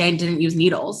lie and say I didn't use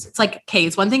needles. It's like, okay,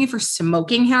 it's one thing if you're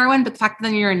smoking heroin, but the fact that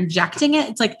then you're injecting it,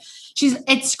 it's like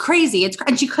it's crazy.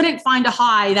 And she couldn't find a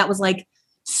high that was like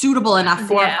suitable enough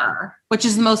for her, which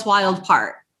is the most wild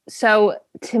part. So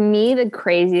to me, the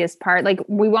craziest part, like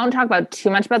we won't talk about too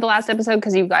much about the last episode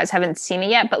because you guys haven't seen it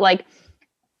yet, but like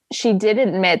she did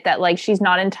admit that like she's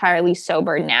not entirely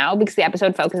sober now because the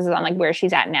episode focuses on like where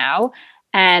she's at now.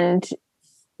 And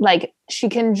like she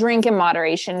can drink in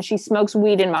moderation. She smokes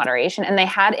weed in moderation. And they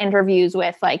had interviews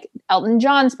with like Elton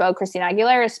John spoke, Christina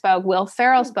Aguilera spoke, Will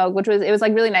Ferrell spoke, it was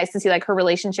like really nice to see like her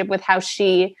relationship with how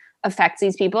she affects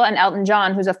these people. And Elton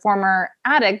John, who's a former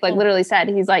addict, like literally said,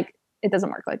 he's like, it doesn't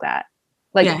work like that.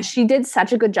 Like she did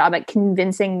such a good job at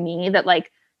convincing me that like,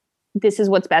 this is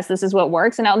what's best. This is what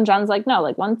works. And Elton John's like, no,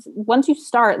 like once you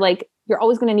start, like you're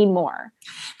always going to need more.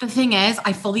 The thing is,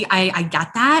 I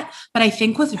get that, but I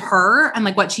think with her and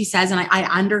like what she says, and I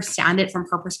understand it from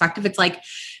her perspective. It's like,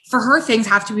 for her, things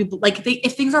have to be like,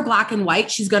 if things are black and white,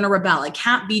 she's going to rebel. It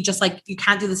can't be just like, you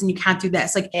can't do this and you can't do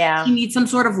this. Like she needs some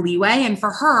sort of leeway. And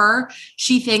for her,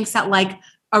 she thinks that like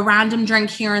a random drink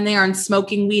here and there and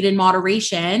smoking weed in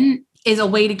moderation is a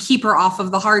way to keep her off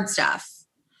of the hard stuff.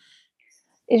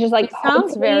 It's just like,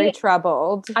 sounds very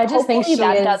troubled. I just think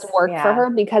that does work for her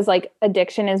because like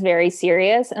addiction is very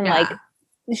serious and like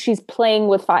she's playing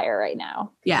with fire right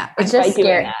now. Yeah. It's just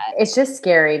scary. It's just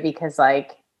scary because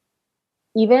like,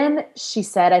 even she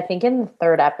said, I think in the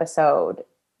third episode,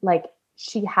 like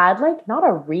she had like not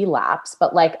a relapse,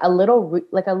 but like a little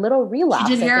relapse.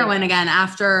 She did heroin again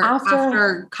after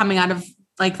coming out of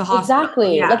like the hospital.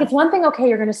 Exactly. Yeah. Like it's one thing, okay,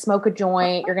 you're going to smoke a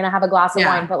joint, you're going to have a glass of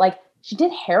wine, but like she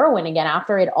did heroin again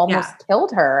after it almost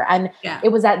killed her. And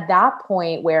it was at that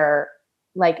point where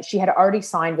like she had already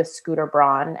signed with Scooter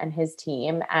Braun and his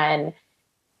team. And,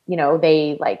 you know,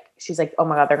 they like, she's like, oh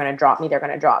my God, they're going to drop me. They're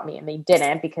going to drop me. And they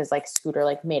didn't because like Scooter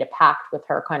like made a pact with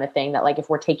her kind of thing that like,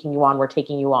 if we're taking you on, we're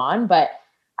taking you on. But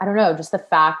I don't know, just the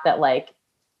fact that like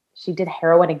she did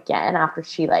heroin again after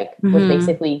she like was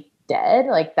basically dead.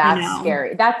 Like that's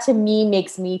scary. That to me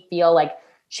makes me feel like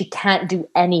she can't do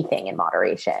anything in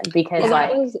moderation because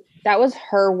that was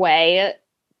her way.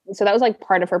 So that was like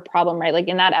part of her problem, right? Like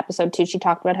in that episode too, she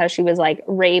talked about how she was like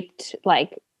raped,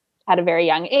 like at a very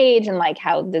young age and like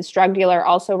how this drug dealer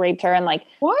also raped her. And like,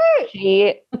 what?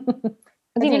 You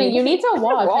need to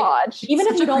watch. Like, even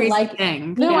if you don't like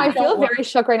thing. No, I feel very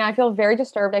shook right now. I feel very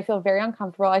disturbed. I feel very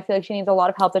uncomfortable. I feel like she needs a lot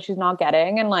of help that she's not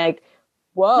getting. And like,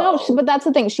 whoa. No, but that's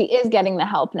the thing. She is getting the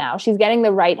help now. She's getting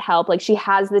the right help. Like she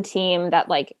has the team that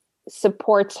like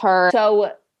supports her.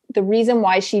 So the reason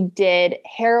why she did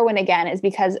heroin again is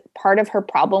because part of her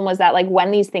problem was that like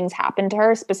when these things happened to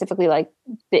her, specifically like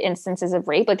the instances of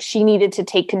rape, like she needed to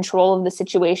take control of the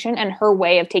situation, and her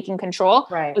way of taking control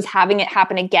was having it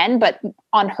happen again, but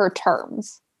on her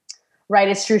terms. Right.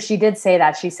 It's true. She did say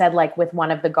that. She said like with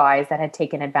one of the guys that had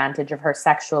taken advantage of her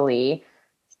sexually,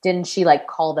 didn't she like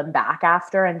call them back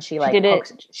after? And she like,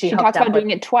 she talked about doing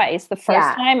it twice, the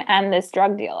first time and this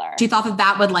drug dealer. She thought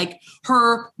that would like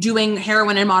her doing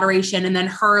heroin in moderation and then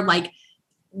her like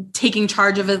taking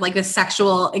charge of it, like a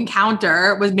sexual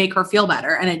encounter would make her feel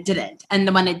better. And it didn't. And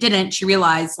then when it didn't, she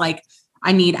realized like,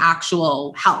 I need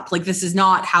actual help. Like, this is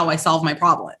not how I solve my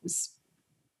problems.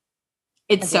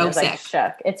 It's so sick. Like,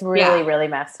 shook. It's really, really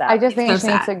messed up. I just think she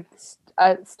needs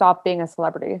to stop being a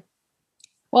celebrity.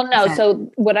 Well, no.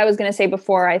 So what I was going to say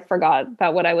before, I forgot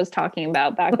about what I was talking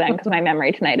about back then because my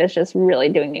memory tonight is just really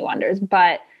doing me wonders.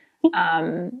 But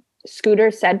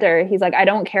Scooter said to her, he's like, I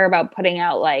don't care about putting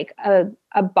out like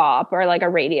a bop or like a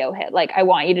radio hit. Like, I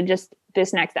want you to just,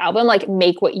 this next album, like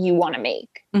make what you want to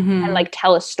make and like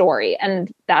tell a story.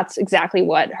 And that's exactly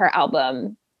what her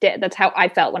album did. That's how I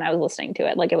felt when I was listening to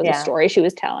it. Like it was a story she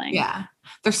was telling. Yeah.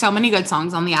 There's so many good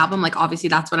songs on the album. Like, obviously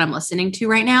that's what I'm listening to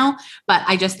right now. But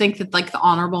I just think that like the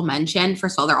honorable mention,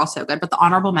 first of all, they're all so good, but the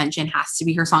honorable mention has to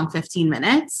be her song 15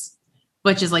 Minutes,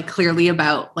 which is like clearly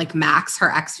about like Max,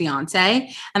 her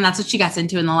ex-fiance. And that's what she gets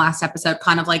into in the last episode,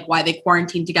 kind of like why they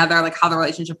quarantined together, like how the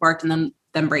relationship worked and then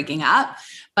them breaking up.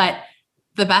 But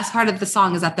the best part of the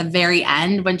song is at the very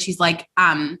end when she's like,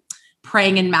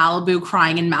 praying in Malibu,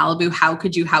 crying in Malibu, how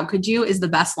could you is the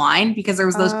best line, because there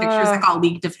was those pictures that got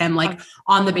leaked of him like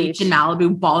on the beach in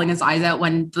Malibu bawling his eyes out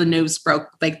when the news broke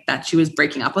like that she was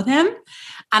breaking up with him.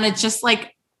 And it's just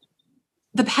like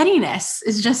the pettiness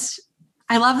is just,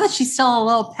 I love that she's still a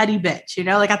little petty bitch, you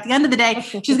know, like at the end of the day,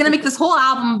 she's going to make this whole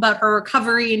album about her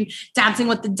recovery and dancing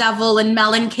with the devil and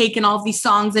melon cake and all these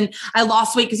songs. And I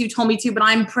lost weight because you told me to, but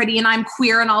I'm pretty and I'm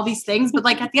queer and all these things. But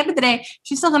like at the end of the day,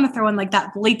 she's still going to throw in like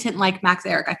that blatant, like Max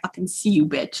Eric, I fucking see you,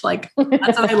 bitch. Like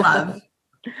that's what I love.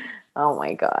 Oh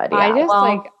my God. Yeah. I just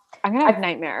like, I'm going to have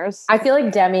nightmares. I feel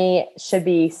like Demi should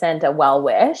be sent a well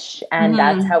wish, and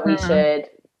that's how we should,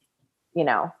 you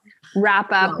know,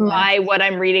 wrap up what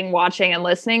I'm reading, watching, and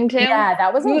listening to. Yeah,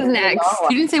 that was who's next.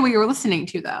 You didn't say what you were listening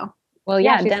to though. Well,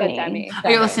 yeah, Demi. Oh,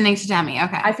 you're listening to Demi.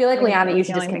 Okay. I feel like Liana, you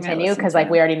should just continue because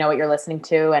like we already know what you're listening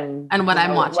to and what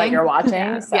I'm watching. What you're watching.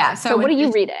 Yeah. So what are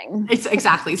you reading? It's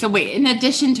exactly. So wait, in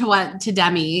addition to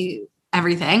Demi,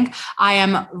 everything, I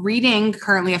am reading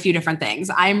currently a few different things.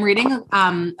 I'm reading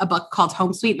a book called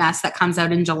Home Sweet Mess that comes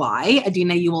out in July.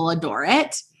 Adina, you will adore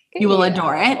it. You will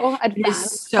adore it. It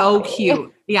is so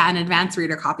cute. Yeah, an advanced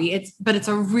reader copy. It's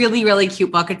a really, really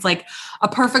cute book. It's like a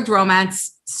perfect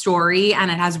romance story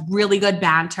and it has really good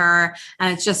banter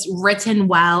and it's just written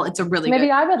well. It's a really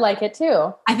Maybe I would like it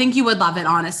too. I think you would love it,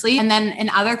 honestly. And then in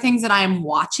other things that I am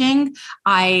watching,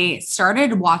 I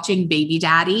started watching Baby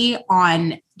Daddy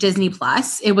on Disney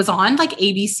Plus. It was on like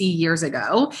ABC years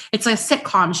ago. It's a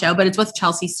sitcom show, but it's with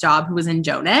Chelsea Staub, who was in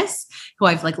Jonas, who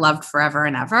I've like loved forever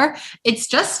and ever. It's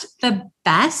just the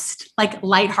best, like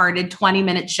lighthearted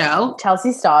 20-minute show.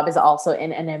 Chelsea Staub is also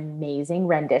in an amazing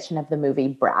rendition of the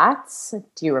movie Bratz.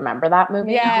 Do you remember that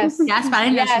movie? Yes. Yes, but I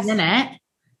didn't know she's in it.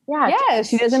 Yeah. Yeah,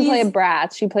 she doesn't play a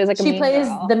brat. She plays like a mean girl. She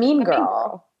plays the mean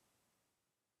girl.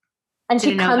 And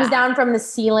she comes down from the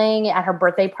ceiling at her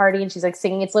birthday party and she's like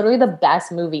singing. It's literally the best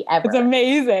movie ever. It's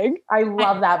amazing. I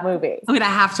love that movie. Wait, I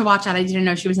have to watch that. I didn't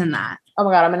know she was in that. Oh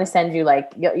my God, I'm going to send you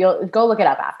like, you'll go look it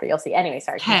up after. You'll see. Anyway,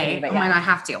 sorry. Hey, oh my God, I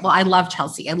have to. Well, I love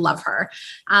Chelsea. I love her.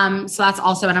 So that's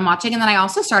also what I'm watching. And then I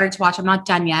also started to watch, I'm not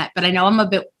done yet, but I know I'm a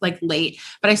bit like late,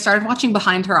 but I started watching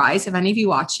Behind Her Eyes. Have any of you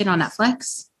watched it on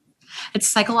Netflix? It's a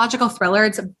psychological thriller.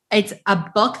 It's a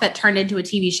book that turned into a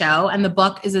TV show. And the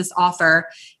book is this author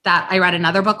that I read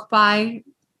another book by.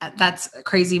 That's a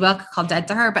crazy book called Dead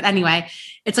to Her. But anyway,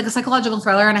 it's like a psychological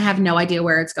thriller and I have no idea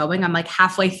where it's going. I'm like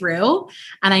halfway through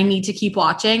and I need to keep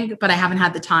watching, but I haven't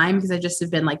had the time because I just have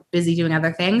been like busy doing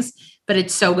other things, but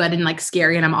it's so good and like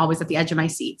scary. And I'm always at the edge of my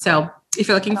seat. So if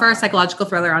you're looking for a psychological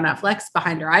thriller on Netflix,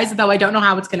 Behind Her Eyes, though I don't know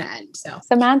how it's going to end. So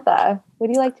Samantha, would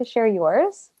you like to share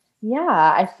yours? Yeah,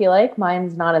 I feel like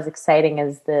mine's not as exciting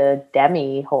as the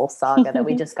Demi whole saga that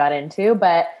we just got into,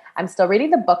 but I'm still reading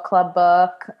the book club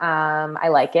book. I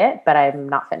like it, but I'm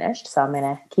not finished. So I'm going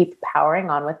to keep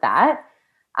powering on with that.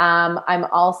 I'm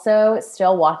also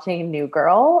still watching New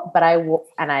Girl, but I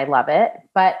love it,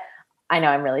 but I know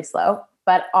I'm really slow,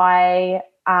 but I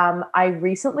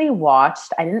recently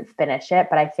watched, I didn't finish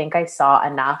it, but I think I saw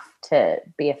enough to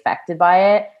be affected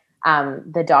by it.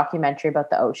 The documentary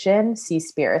about the ocean,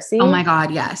 Seaspiracy. Oh my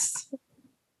God, yes.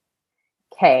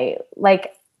 Okay,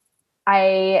 like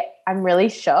I'm really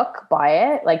shook by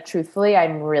it. Like truthfully,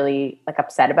 I'm really like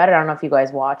upset about it. I don't know if you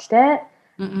guys watched it.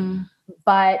 Mm-mm.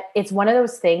 But it's one of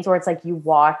those things where it's like you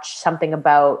watch something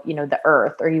about, you know, the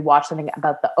earth, or you watch something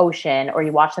about the ocean, or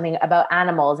you watch something about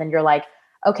animals and you're like,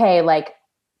 okay, like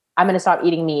I'm going to stop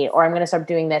eating meat or I'm going to start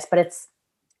doing this. But it's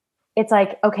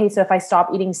like, okay, so if I stop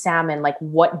eating salmon, like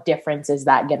what difference is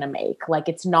that going to make? Like,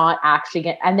 it's not actually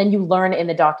going to, and then you learn in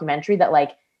the documentary that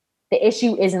like the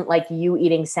issue isn't like you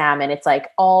eating salmon. It's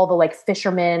like all the like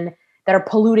fishermen that are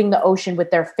polluting the ocean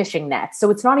with their fishing nets. So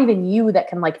it's not even you that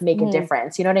can like make a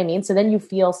difference. You know what I mean? So then you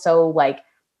feel so like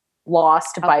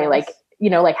lost by like, you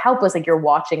know, like helpless. Like you're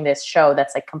watching this show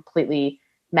that's like completely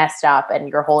messed up and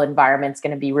your whole environment's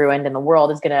going to be ruined and the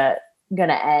world is gonna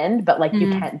end, but like you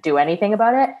can't do anything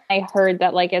about it. I heard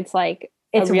that like it's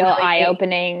a real really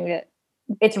eye-opening.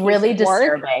 It's really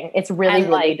disturbing. It's really,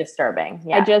 really disturbing.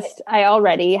 Yeah. I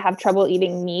already have trouble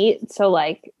eating meat, so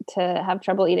like to have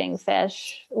trouble eating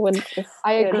fish would.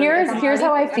 I agree. Here's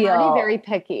how I feel. I'm already very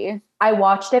picky. I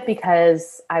watched it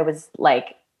because I was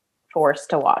like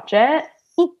forced to watch it.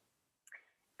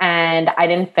 And I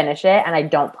didn't finish it and I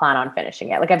don't plan on finishing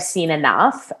it. Like I've seen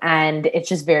enough and it's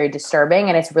just very disturbing.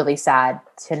 And it's really sad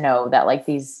to know that like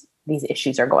these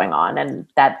issues are going on and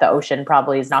that the ocean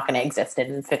probably is not going to exist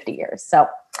in 50 years. So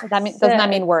doesn't that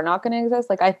mean we're not going to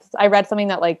exist? Like I read something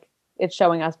that like it's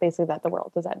showing us basically that the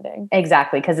world is ending.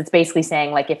 Exactly. Cause it's basically saying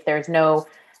like, if there's no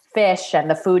fish and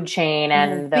the food chain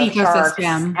and the sharks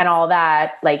and all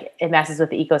that, like it messes with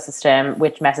the ecosystem,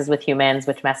 which messes with humans,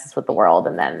 which messes with the world.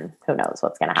 And then who knows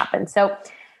what's going to happen. So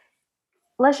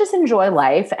let's just enjoy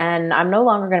life. And I'm no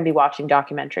longer going to be watching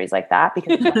documentaries like that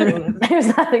because there's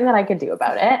nothing that I can do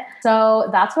about it. So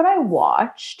that's what I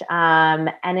watched.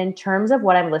 And in terms of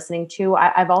what I'm listening to,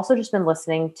 I've also just been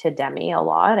listening to Demi a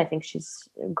lot. I think she's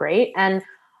great. And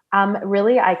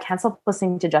really, I can't stop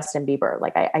listening to Justin Bieber.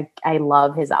 Like I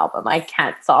love his album. I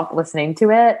can't stop listening to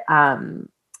it.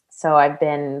 So I've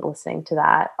been listening to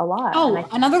that a lot. Oh,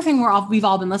 another thing we've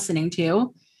all been listening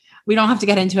to, we don't have to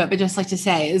get into it, but just like to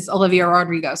say, is Olivia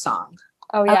Rodrigo's song.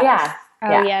 Oh, yeah.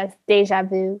 Yes. Deja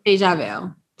Vu. Deja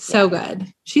Vu. So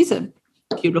good. She's a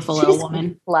beautiful little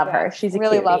woman. Love her. She's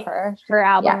really cutie. love her. Her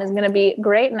album is going to be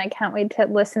great, and I can't wait to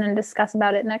listen and discuss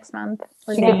about it next month.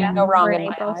 She can go wrong in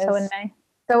April, my eyes. so in May.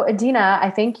 So Adina, I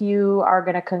think you are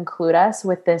going to conclude us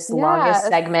with this longest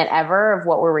segment ever of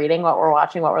what we're reading, what we're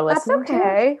watching, what we're listening to. That's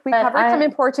okay. We covered some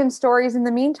important stories in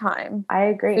the meantime. I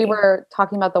agree. We were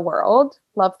talking about the world.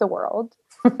 Love the world.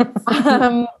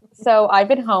 So I've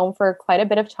been home for quite a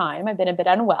bit of time. I've been a bit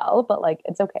unwell, but like,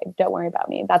 it's okay. Don't worry about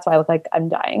me. That's why I look like I'm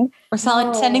dying. We're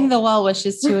sending the well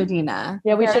wishes to Adina.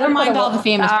 Yeah, we should remind all the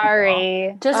famous Sorry.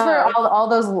 people. Just for all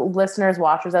those listeners,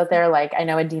 watchers out there, like I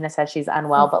know Adina says she's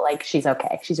unwell, but like she's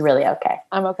okay. She's really okay.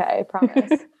 I'm okay, I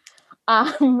promise.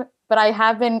 But I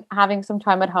have been having some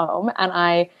time at home, and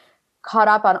I caught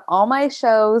up on all my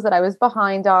shows that I was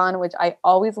behind on, which I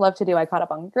always love to do. I caught up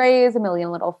on Grey's, A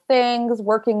Million Little Things,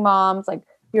 Working Moms, like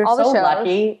you're all so the shows.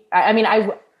 lucky.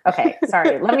 Okay,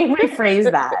 sorry. Let me rephrase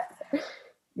that.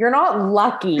 You're not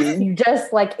lucky. You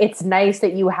just like, it's nice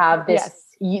that you have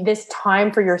this time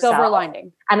for yourself. Silver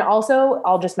lining. And also,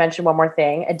 I'll just mention one more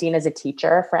thing. Adina's a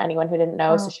teacher for anyone who didn't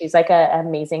know. So she's like an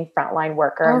amazing frontline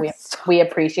worker. And we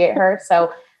appreciate her.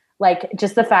 So like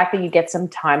just the fact that you get some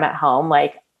time at home,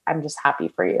 like I'm just happy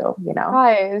for you, you know?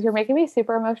 Guys, you're making me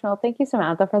super emotional. Thank you,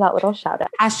 Samantha, for that little shout out.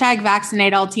 #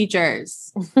 vaccinate all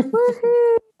teachers.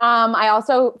 I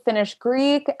also finished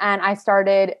Greek, and I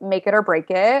started Make It or Break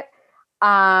It.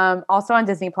 Also on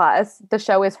Disney Plus. The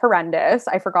show is horrendous.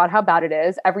 I forgot how bad it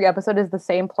is. Every episode is the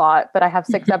same plot, but I have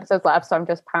 6 episodes left, so I'm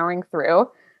just powering through.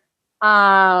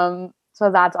 So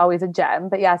that's always a gem.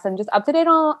 But yes, I'm just up to date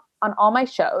on all my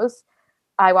shows.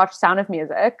 I watched Sound of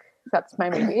Music. That's my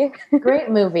movie.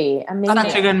 Great movie. Amazing.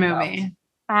 Such a good movie.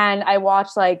 And I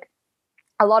watched like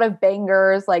a lot of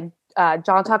bangers, like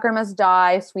John Tucker Must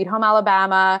Die, Sweet Home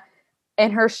Alabama, In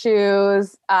Her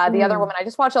Shoes, The Other Woman. I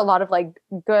just watched a lot of like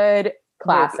good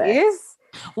classics. movies.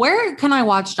 Where can I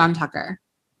watch John Tucker?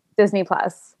 Disney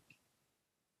Plus.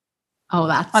 Oh,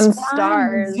 that's on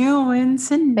Stars. Doing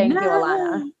tonight. Thank you,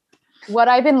 Alana. What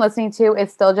I've been listening to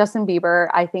is still Justin Bieber.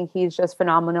 I think he's just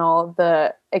phenomenal.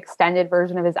 The extended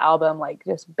version of his album, like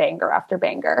just banger after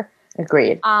banger.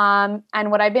 Agreed. And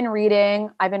what I've been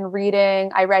reading,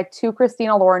 I read 2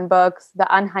 Christina Lauren books, The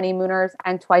Unhoneymooners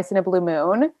and Twice in a Blue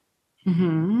Moon.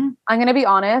 Mm-hmm. I'm going to be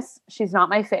honest, she's not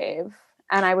my fave.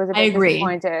 And I was a bit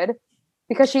disappointed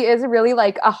because she is really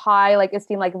like a high, like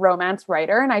esteemed, like romance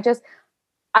writer. And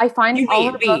I find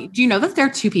do you know that there are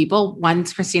 2 people?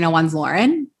 One's Christina, one's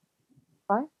Lauren.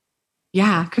 What?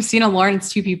 Yeah. Christina Lauren's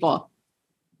 2 people.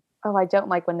 Oh, I don't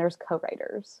like when there's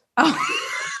co-writers. Oh,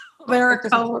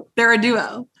 they're a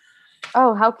duo.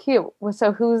 Oh, how cute.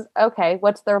 So who's okay?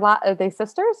 What's their are they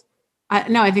sisters?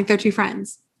 No, I think they're 2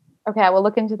 friends. Okay, I will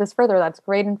look into this further. That's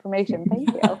great information. Thank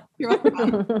you. You're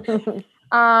welcome.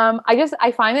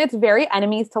 I find that it's very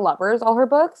enemies to lovers, all her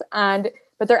books,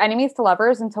 but they're enemies to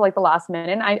lovers until like the last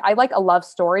minute. I like a love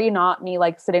story, not me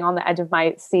like sitting on the edge of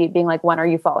my seat being like, when are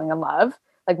you falling in love?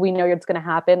 Like, we know it's going to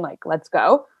happen. Like, let's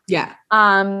go. Yeah.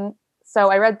 So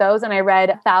I read those, and I read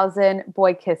 1,000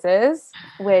 Boy Kisses,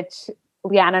 which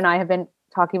Leanna and I have been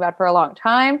talking about for a long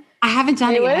time. I haven't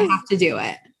done it yet. I have to do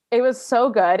it. It was so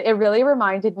good. It really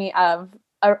reminded me of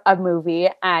a movie.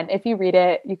 And if you read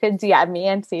it, you can DM me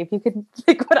and see if you can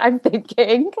think what I'm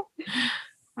thinking.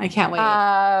 I can't wait.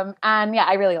 And yeah,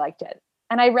 I really liked it.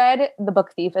 And I read The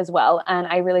Book Thief as well. And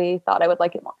I really thought I would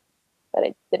like it more, but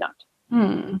I did not.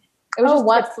 It was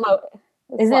just slow.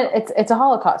 It's a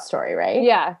Holocaust story, right?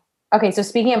 Yeah. Okay, so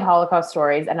speaking of Holocaust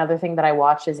stories, another thing that I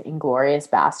watched is Inglourious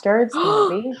Bastards, the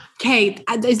movie. Okay,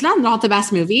 is that not the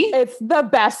best movie? It's the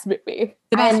best movie.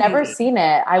 I had never seen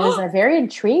it. I was very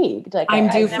intrigued. Like, I'm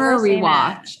due for a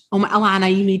rewatch. Oh my,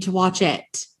 Alana, you need to watch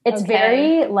it. It's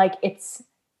very like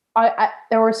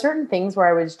there were certain things where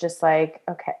I was just like,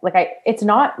 okay, like it's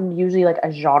not usually like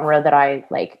a genre that I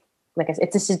like. Like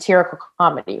it's a satirical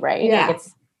comedy, right? Yeah. Like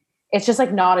it's just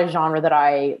like not a genre that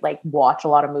I like watch a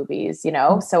lot of movies, you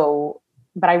know? So,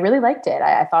 but I really liked it.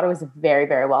 I thought it was very,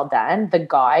 very well done. The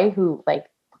guy who like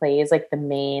plays like the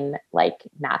main like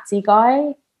Nazi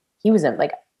guy, he was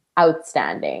like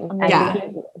outstanding. Amazing.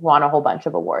 And he won a whole bunch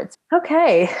of awards.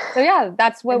 Okay. So yeah,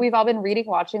 that's what we've all been reading,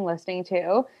 watching, listening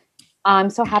to. I'm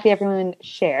so happy everyone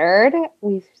shared.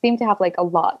 We seem to have like a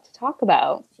lot to talk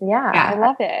about. Yeah. I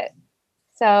love it.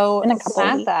 So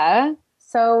Samantha.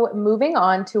 So moving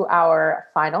on to our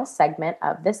final segment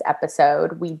of this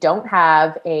episode, we don't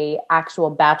have a actual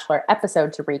Bachelor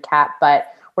episode to recap,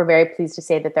 but we're very pleased to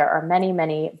say that there are many,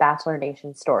 many Bachelor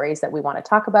Nation stories that we want to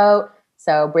talk about.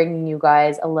 So bringing you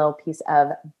guys a little piece of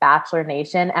Bachelor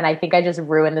Nation. And I think I just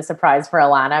ruined the surprise for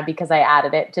Alana because I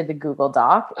added it to the Google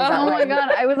Doc. Oh my God.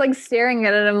 I was like staring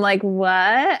at it. I'm like, what?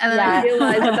 And then I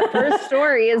realized that the first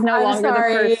story is no longer the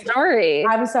first story.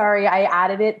 I'm sorry. I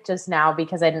added it just now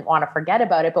because I didn't want to forget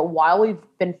about it. But while we've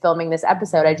been filming this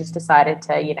episode, I just decided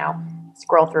to,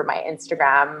 scroll through my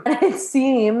Instagram. And it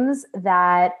seems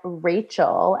that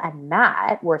Rachel and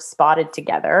Matt were spotted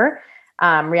together.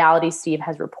 Reality Steve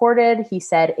has reported. He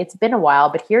said, it's been a while,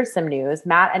 but here's some news.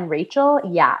 Matt and Rachel,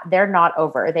 they're not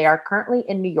over. They are currently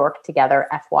in New York together,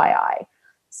 FYI.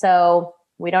 So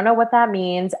we don't know what that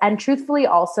means. And truthfully,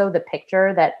 also the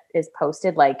picture that is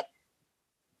posted, like,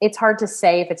 it's hard to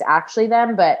say if it's actually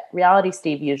them, but Reality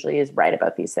Steve usually is right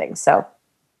about these things. So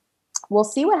we'll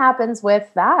see what happens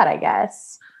with that, I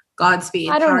guess. Godspeed.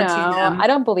 I don't know. I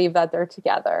don't believe that they're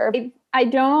together. I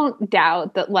don't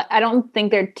doubt that. I don't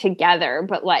think they're together,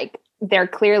 but like they're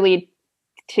clearly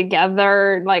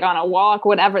together, like on a walk,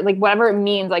 whatever it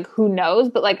means, like who knows,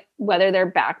 but like whether they're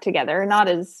back together or not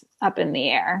is up in the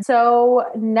air. So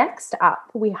next up,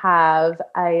 we have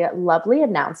a lovely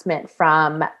announcement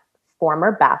from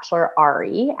former Bachelor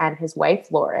Ari and his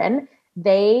wife, Lauren.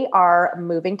 They are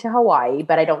moving to Hawaii,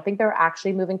 but I don't think they're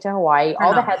actually moving to Hawaii.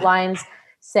 All the headlines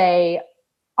say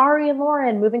Ari and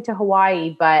Lauren moving to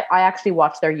Hawaii, but I actually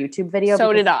watched their YouTube video.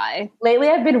 So did I. Lately,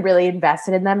 I've been really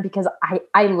invested in them because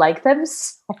I like them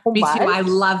so much. Me too. I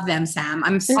love them, Sam.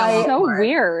 I'm so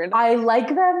weird. I like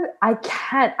them. I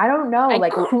don't know. I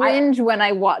cringe when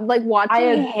I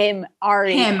watching him,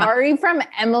 Ari from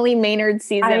Emily Maynard's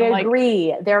season. I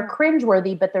agree. They're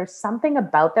cringeworthy, but there's something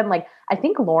about them. Like, I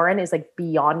think Lauren is like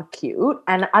beyond cute.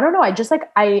 And I don't know. I just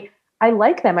I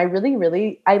like them. I really,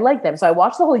 really, I like them. So I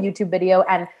watched the whole YouTube video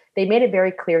and they made it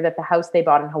very clear that the house they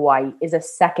bought in Hawaii is a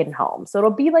second home. So it'll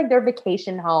be like their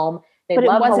vacation home. But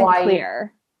love it wasn't Hawaii.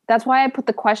 Clear. That's why I put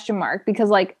the question mark, because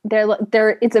like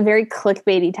they're it's a very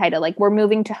clickbaity title. Like, we're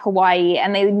moving to Hawaii,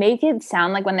 and they make it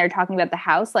sound like when they're talking about the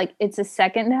house, like it's a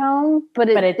second home, but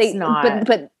it's not.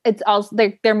 But it's also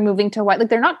they're moving to Hawaii. Like,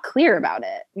 they're not clear about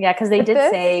it. Yeah, because they did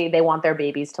say they want their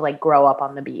babies to like grow up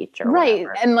on the beach or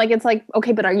whatever. And like it's like,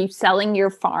 okay, but are you selling your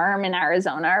farm in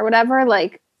Arizona or whatever?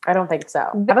 Like, I don't think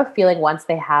so. I have a feeling once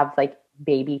they have like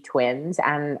baby twins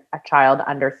and a child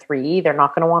under 3, they're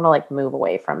not going to want to like move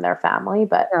away from their family,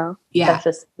 but that's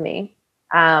just me.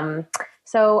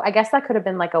 So I guess that could have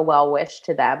been like a well wish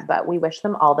to them, but we wish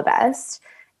them all the best.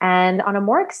 And on a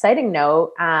more exciting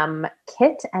note,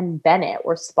 Kit and Bennett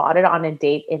were spotted on a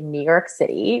date in New York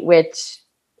City, which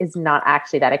is not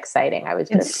actually that exciting.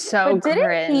 It's so but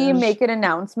didn't he make an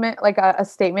announcement, like a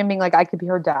statement being like, I could be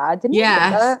her dad? Didn't he say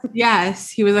that?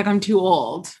 Yes. He was like, I'm too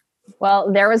old.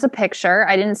 Well, there was a picture.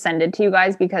 I didn't send it to you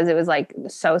guys because it was like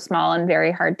so small and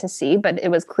very hard to see, but it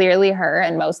was clearly her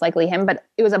and most likely him. But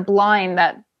it was a blind.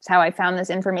 That's how I found this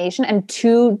information. And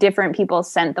 2 different people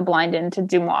sent the blind into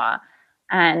Dumois.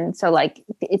 And so like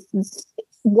it's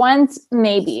once,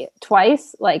 maybe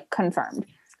twice, like confirmed.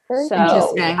 So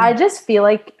I just feel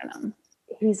like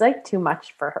he's like too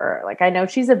much for her. Like, I know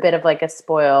she's a bit of like a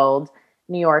spoiled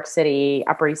New York City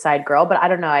Upper East Side girl, but I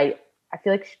don't know. I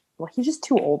feel like he's just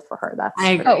too old for her. That's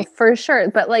I agree. Oh, for sure.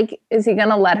 But like, is he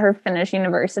gonna let her finish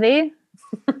university?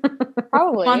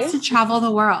 Probably. He wants to travel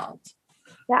the world.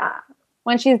 Yeah.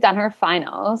 When she's done her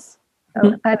finals.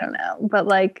 I don't know, but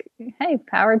like, hey,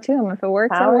 power to him. If it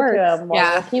works, it works.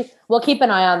 Well, we'll keep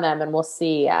an eye on them, and we'll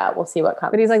see what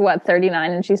comes. But he's like, what,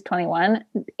 39, and she's 21.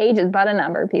 Age is but a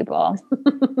number, people.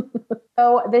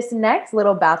 So this next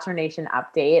little Bachelor Nation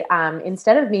update,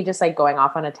 instead of me just like going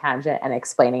off on a tangent and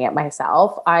explaining it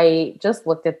myself, I just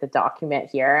looked at the document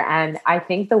here, and I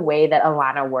think the way that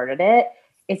Alana worded it,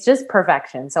 it's just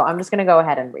perfection. So I'm just going to go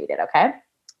ahead and read it, okay?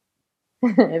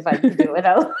 If I can do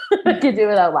it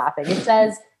without laughing. It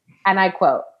says, and I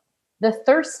quote, "The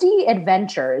thirsty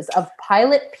adventures of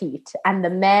Pilot Pete and the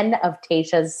men of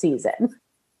Tayshia's season."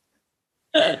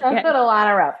 That's what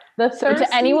Alana wrote. The thirsty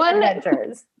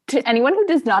adventures. To anyone who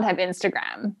does not have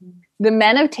Instagram, the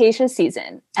men of Tayshia's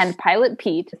season and Pilot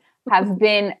Pete have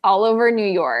been all over New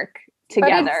York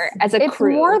together as a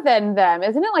crew. It's more than them.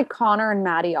 Isn't it like Connor and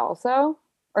Maddie also?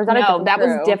 Or is that that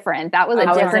was different. That was a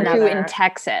different crew in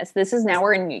Texas. This is now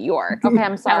we're in New York. Okay,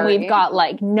 I'm sorry. And we've got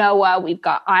like Noah, we've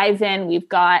got Ivan, we've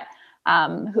got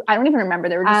who, I don't even remember.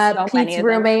 There were just so Pete's many of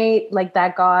roommate, like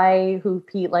that guy who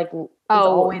Pete like is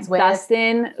always with.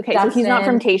 Dustin. Okay, so he's not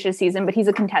from Tayshia's season, but he's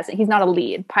a contestant. He's not a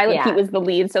lead. Pilot Pete was the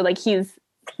lead, so like he's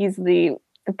the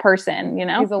person, you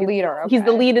know? He's a leader. He's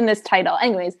the lead in this title.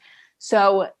 Anyways,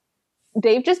 so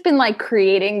they've just been like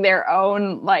creating their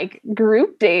own like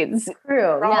group dates,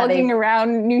 frolicking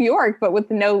around New York, but with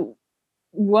no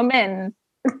woman,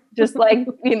 just like,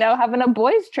 you know, having a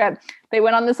boys trip. They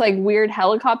went on this like weird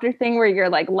helicopter thing where your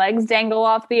like legs dangle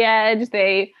off the edge.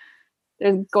 They're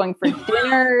going for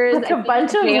dinners. Like a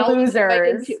bunch of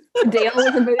losers. Dale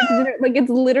was invited to dinner. Like it's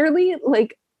literally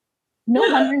like no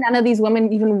wonder none of these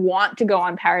women even want to go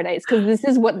on Paradise because this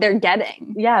is what they're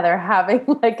getting. Yeah, they're having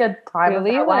like a time of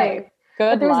their life.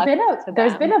 Good.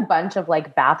 There's been a bunch of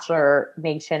like Bachelor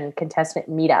Nation contestant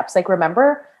meetups. Like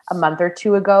remember a month or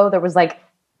two ago there was like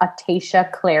a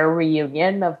Tayshia Claire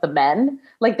reunion of the men.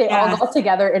 Like they all got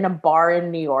together in a bar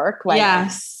in New York. Like,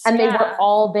 and they were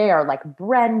all there. Like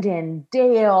Brendan,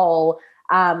 Dale,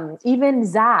 even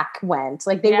Zach went.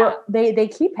 Like they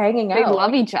keep hanging out. They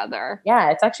love each other.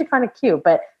 Yeah, it's actually kind of cute.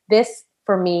 But this,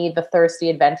 for me, the thirsty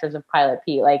adventures of Pilot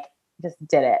Pete, like just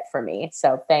did it for me.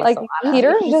 So thanks like, a lot.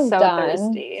 Peter's just so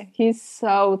thirsty. He's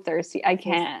so thirsty. I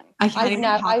can't.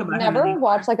 I've never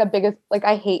watched like a biggest, like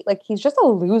I hate, like he's just a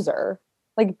loser.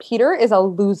 Like Peter is a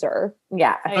loser.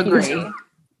 Yeah.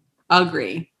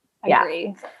 Agree.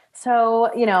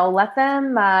 So, you know, let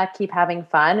them keep having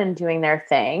fun and doing their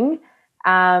thing.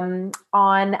 On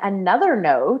another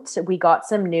note, we got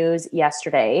some news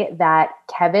yesterday that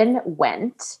Kevin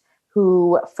Wendt,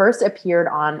 who first appeared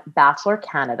on Bachelor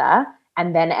Canada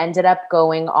and then ended up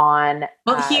going on...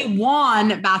 Well, he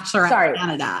won Bachelorette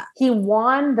Canada. He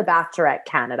won the Bachelorette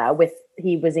Canada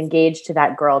he was engaged to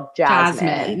that girl,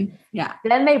 Jasmine. Yeah.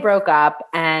 Then they broke up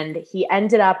and he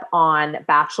ended up on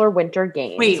Bachelor Winter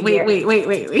Games. Wait.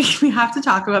 We have to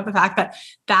talk about the fact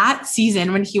that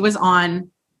season when he was on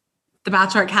the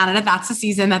Bachelorette Canada, that's the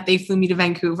season that they flew me to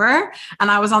Vancouver. And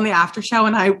I was on the after show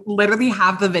and I literally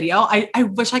have the video. I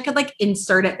wish I could like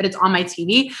insert it, but it's on my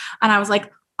TV. And I was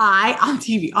like,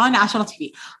 on national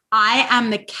TV, I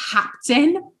am the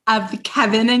captain of the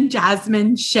Kevin and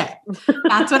Jasmine ship.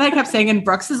 That's what I kept saying. And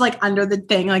Brooks is like under the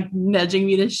thing, like nudging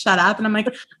me to shut up. And I'm like,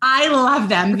 I love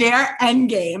them. They're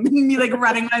endgame. And me like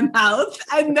running my mouth.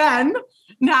 And then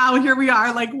now here we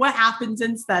are. Like what happened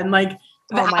since then? Like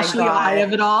the Ashley I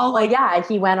of it all. Like,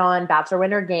 he went on Bachelor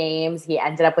Winter Games. He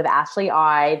ended up with Ashley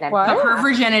I. Then took her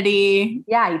virginity.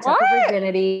 Yeah, he took her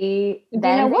virginity.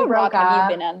 Then what broke rock have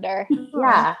up. you been under?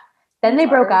 Yeah. Then they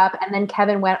broke up, and then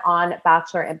Kevin went on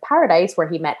Bachelor in Paradise, where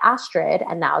he met Astrid,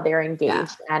 and now they're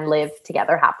engaged and live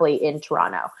together happily in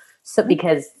Toronto. So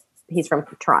because he's from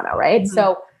Toronto, right? Mm-hmm.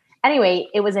 So anyway,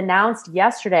 it was announced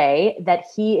yesterday that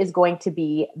he is going to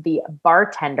be the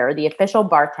bartender, the official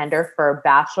bartender for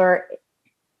Bachelor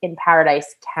in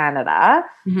Paradise Canada,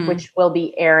 which will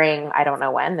be airing, I don't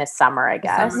know when, this summer, I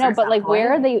guess. No, but like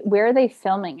where are they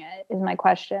filming it is my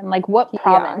question. Like what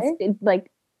province?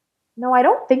 No, I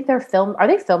don't think are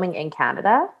they filming in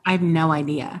Canada? I have no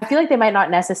idea. I feel like they might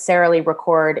not necessarily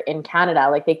record in Canada.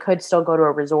 Like they could still go to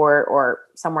a resort or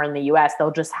somewhere in the US. They'll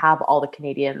just have all the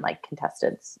Canadian like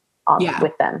contestants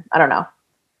with them. I don't know.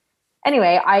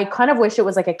 Anyway, I kind of wish it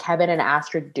was like a Kevin and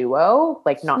Astrid duo,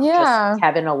 like not just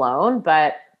Kevin alone,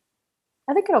 but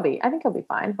I think he'll be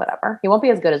fine. Whatever. He won't be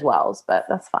as good as Wells, but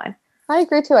that's fine. I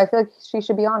agree too. I feel like she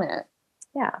should be on it.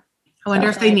 Yeah. I wonder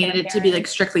if they needed it to be like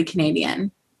strictly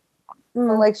Canadian.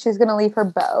 Or like she's gonna leave her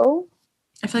beau.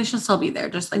 I feel like she'll still be there,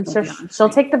 just like she'll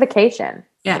take the vacation.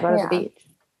 Yeah, go to the beach.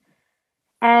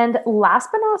 And last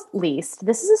but not least,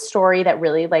 this is a story that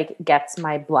really like gets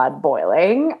my blood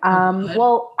boiling.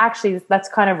 Well, actually, that's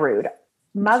kind of rude.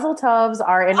 Mazel tovs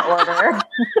are in order.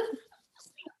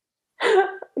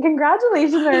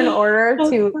 Congratulations are in order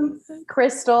to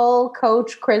Crystal,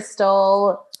 Coach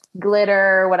Crystal,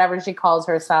 Glitter, whatever she calls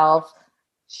herself.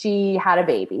 She had a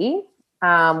baby.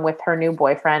 With her new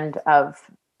boyfriend of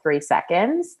 3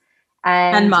 seconds.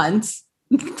 And 10 months.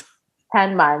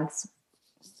 10 months,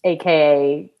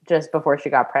 aka just before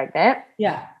she got pregnant.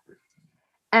 Yeah.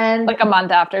 And like a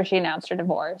month after she announced her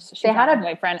divorce. She had a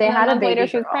boyfriend. They had a baby later girl.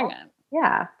 She was pregnant.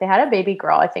 Yeah. They had a baby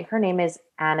girl. I think her name is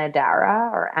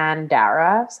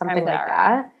Andara, something like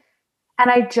that. And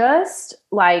I just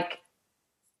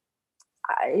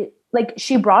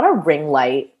she brought a ring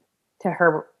light to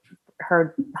her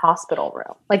hospital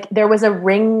room. Like there was a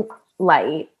ring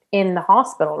light in the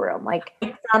hospital room, like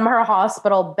from her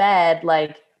hospital bed,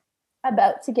 like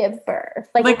about to give birth.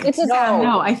 Like it's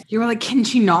no. You were like, can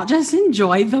she not just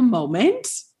enjoy the moment?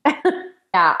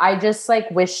 Yeah, I just like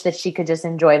wish that she could just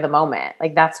enjoy the moment.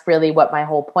 Like that's really what my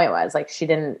whole point was. Like she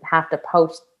didn't have to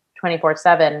post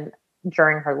 24/7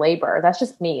 during her labor. That's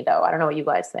just me though. I don't know what you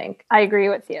guys think. I agree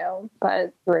with you,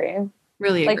 but agree.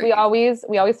 Really like agree.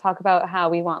 we always talk about how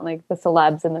we want like the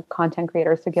celebs and the content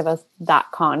creators to give us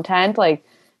that content like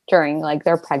during like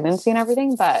their pregnancy and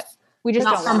everything, but we just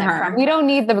don't want it from her. We don't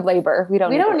need the labor. We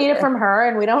don't need it from her,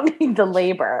 and we don't need the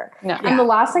labor. No. And the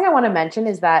last thing I want to mention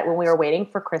is that when we were waiting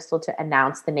for Crystal to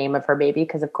announce the name of her baby,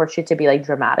 because of course she had to be like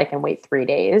dramatic and wait 3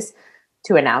 days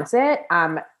to announce it.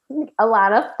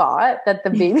 Alana thought that the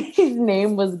baby's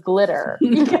name was Glitter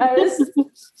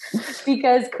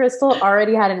because Crystal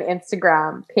already had an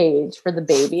Instagram page for the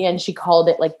baby and she called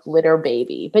it like Glitter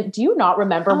Baby. But do you not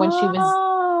remember when she was?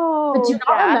 But do you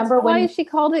not remember why she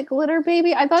called it Glitter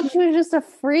Baby? I thought she was just a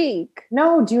freak.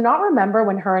 No, do you not remember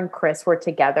when her and Chris were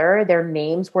together? Their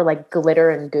names were like Glitter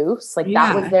and Goose. Like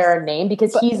that was their name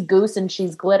because he's Goose and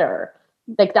she's Glitter.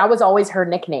 Like that was always her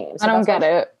nickname. So I don't get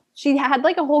it. She had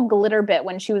like a whole glitter bit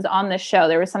when she was on the show.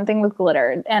 There was something with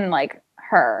glitter and like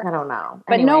her. I don't know.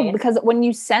 But no, because when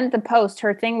you sent the post,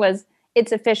 her thing was,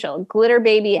 it's official. Glitter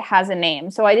Baby has a name.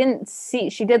 So I didn't see,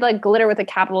 she did like glitter with a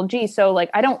capital G. So like,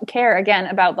 I don't care again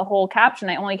about the whole caption.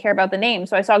 I only care about the name.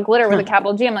 So I saw glitter with a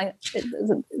capital G. I'm like, is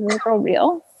this girl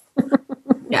real?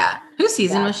 Yeah. Whose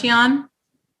season was she on?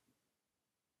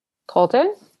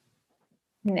 Colton?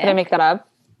 Nick. Did I make that up?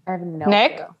 I have no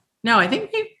Nick? clue. No, I think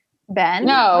Ben?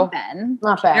 No. Ben.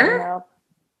 Not Ben. No.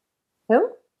 Who?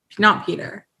 Not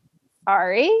Peter.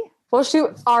 Ari? Well,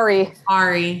 Ari.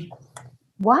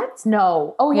 What?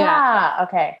 No. Oh, yeah.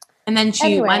 Okay. And then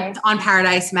she went on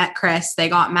Paradise, met Chris. They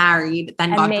got married,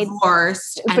 then got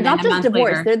divorced. But not just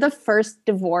divorced. They're the first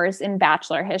divorce in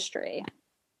Bachelor history.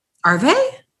 Are they?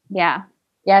 Yeah.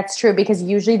 Yeah, it's true because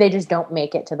usually they just don't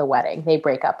make it to the wedding. They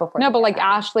break up before. No, but like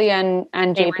Ashley and they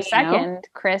JP were second.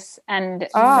 Chris and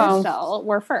Crystal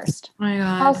were first. Oh my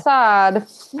God. How sad.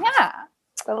 Yeah.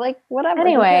 But like whatever.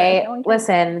 Anyway,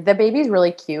 listen, the baby's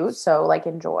really cute, so like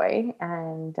enjoy.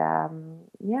 And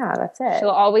yeah, that's it. She'll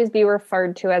always be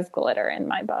referred to as Glitter in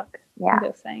my book. Yeah. I'm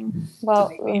just saying. Well,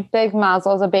 big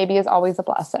mazzles. A baby is always a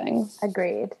blessing.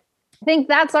 Agreed. I think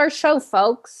that's our show,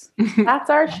 folks.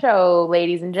 That's our show,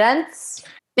 ladies and gents.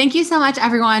 Thank you so much,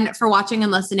 everyone, for watching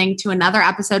and listening to another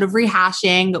episode of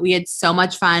Rehashing. We had so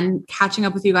much fun catching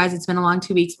up with you guys. It's been a long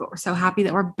 2 weeks, but we're so happy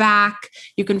that we're back.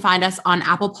 You can find us on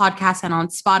Apple Podcasts and on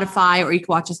Spotify, or you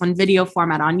can watch us on video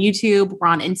format on YouTube. We're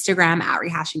on Instagram at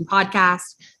Rehashing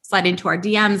Podcast. Slide into our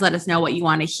DMs. Let us know what you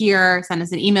want to hear. Send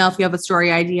us an email if you have a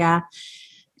story idea.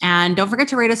 And don't forget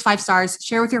to rate us 5 stars.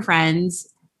 Share with your friends.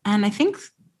 And I think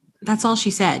that's all she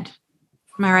said.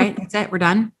 Am I right? That's it. We're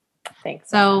done.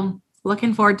 Thanks. So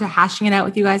looking forward to hashing it out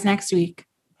with you guys next week.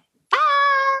 Bye.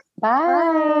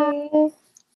 Bye.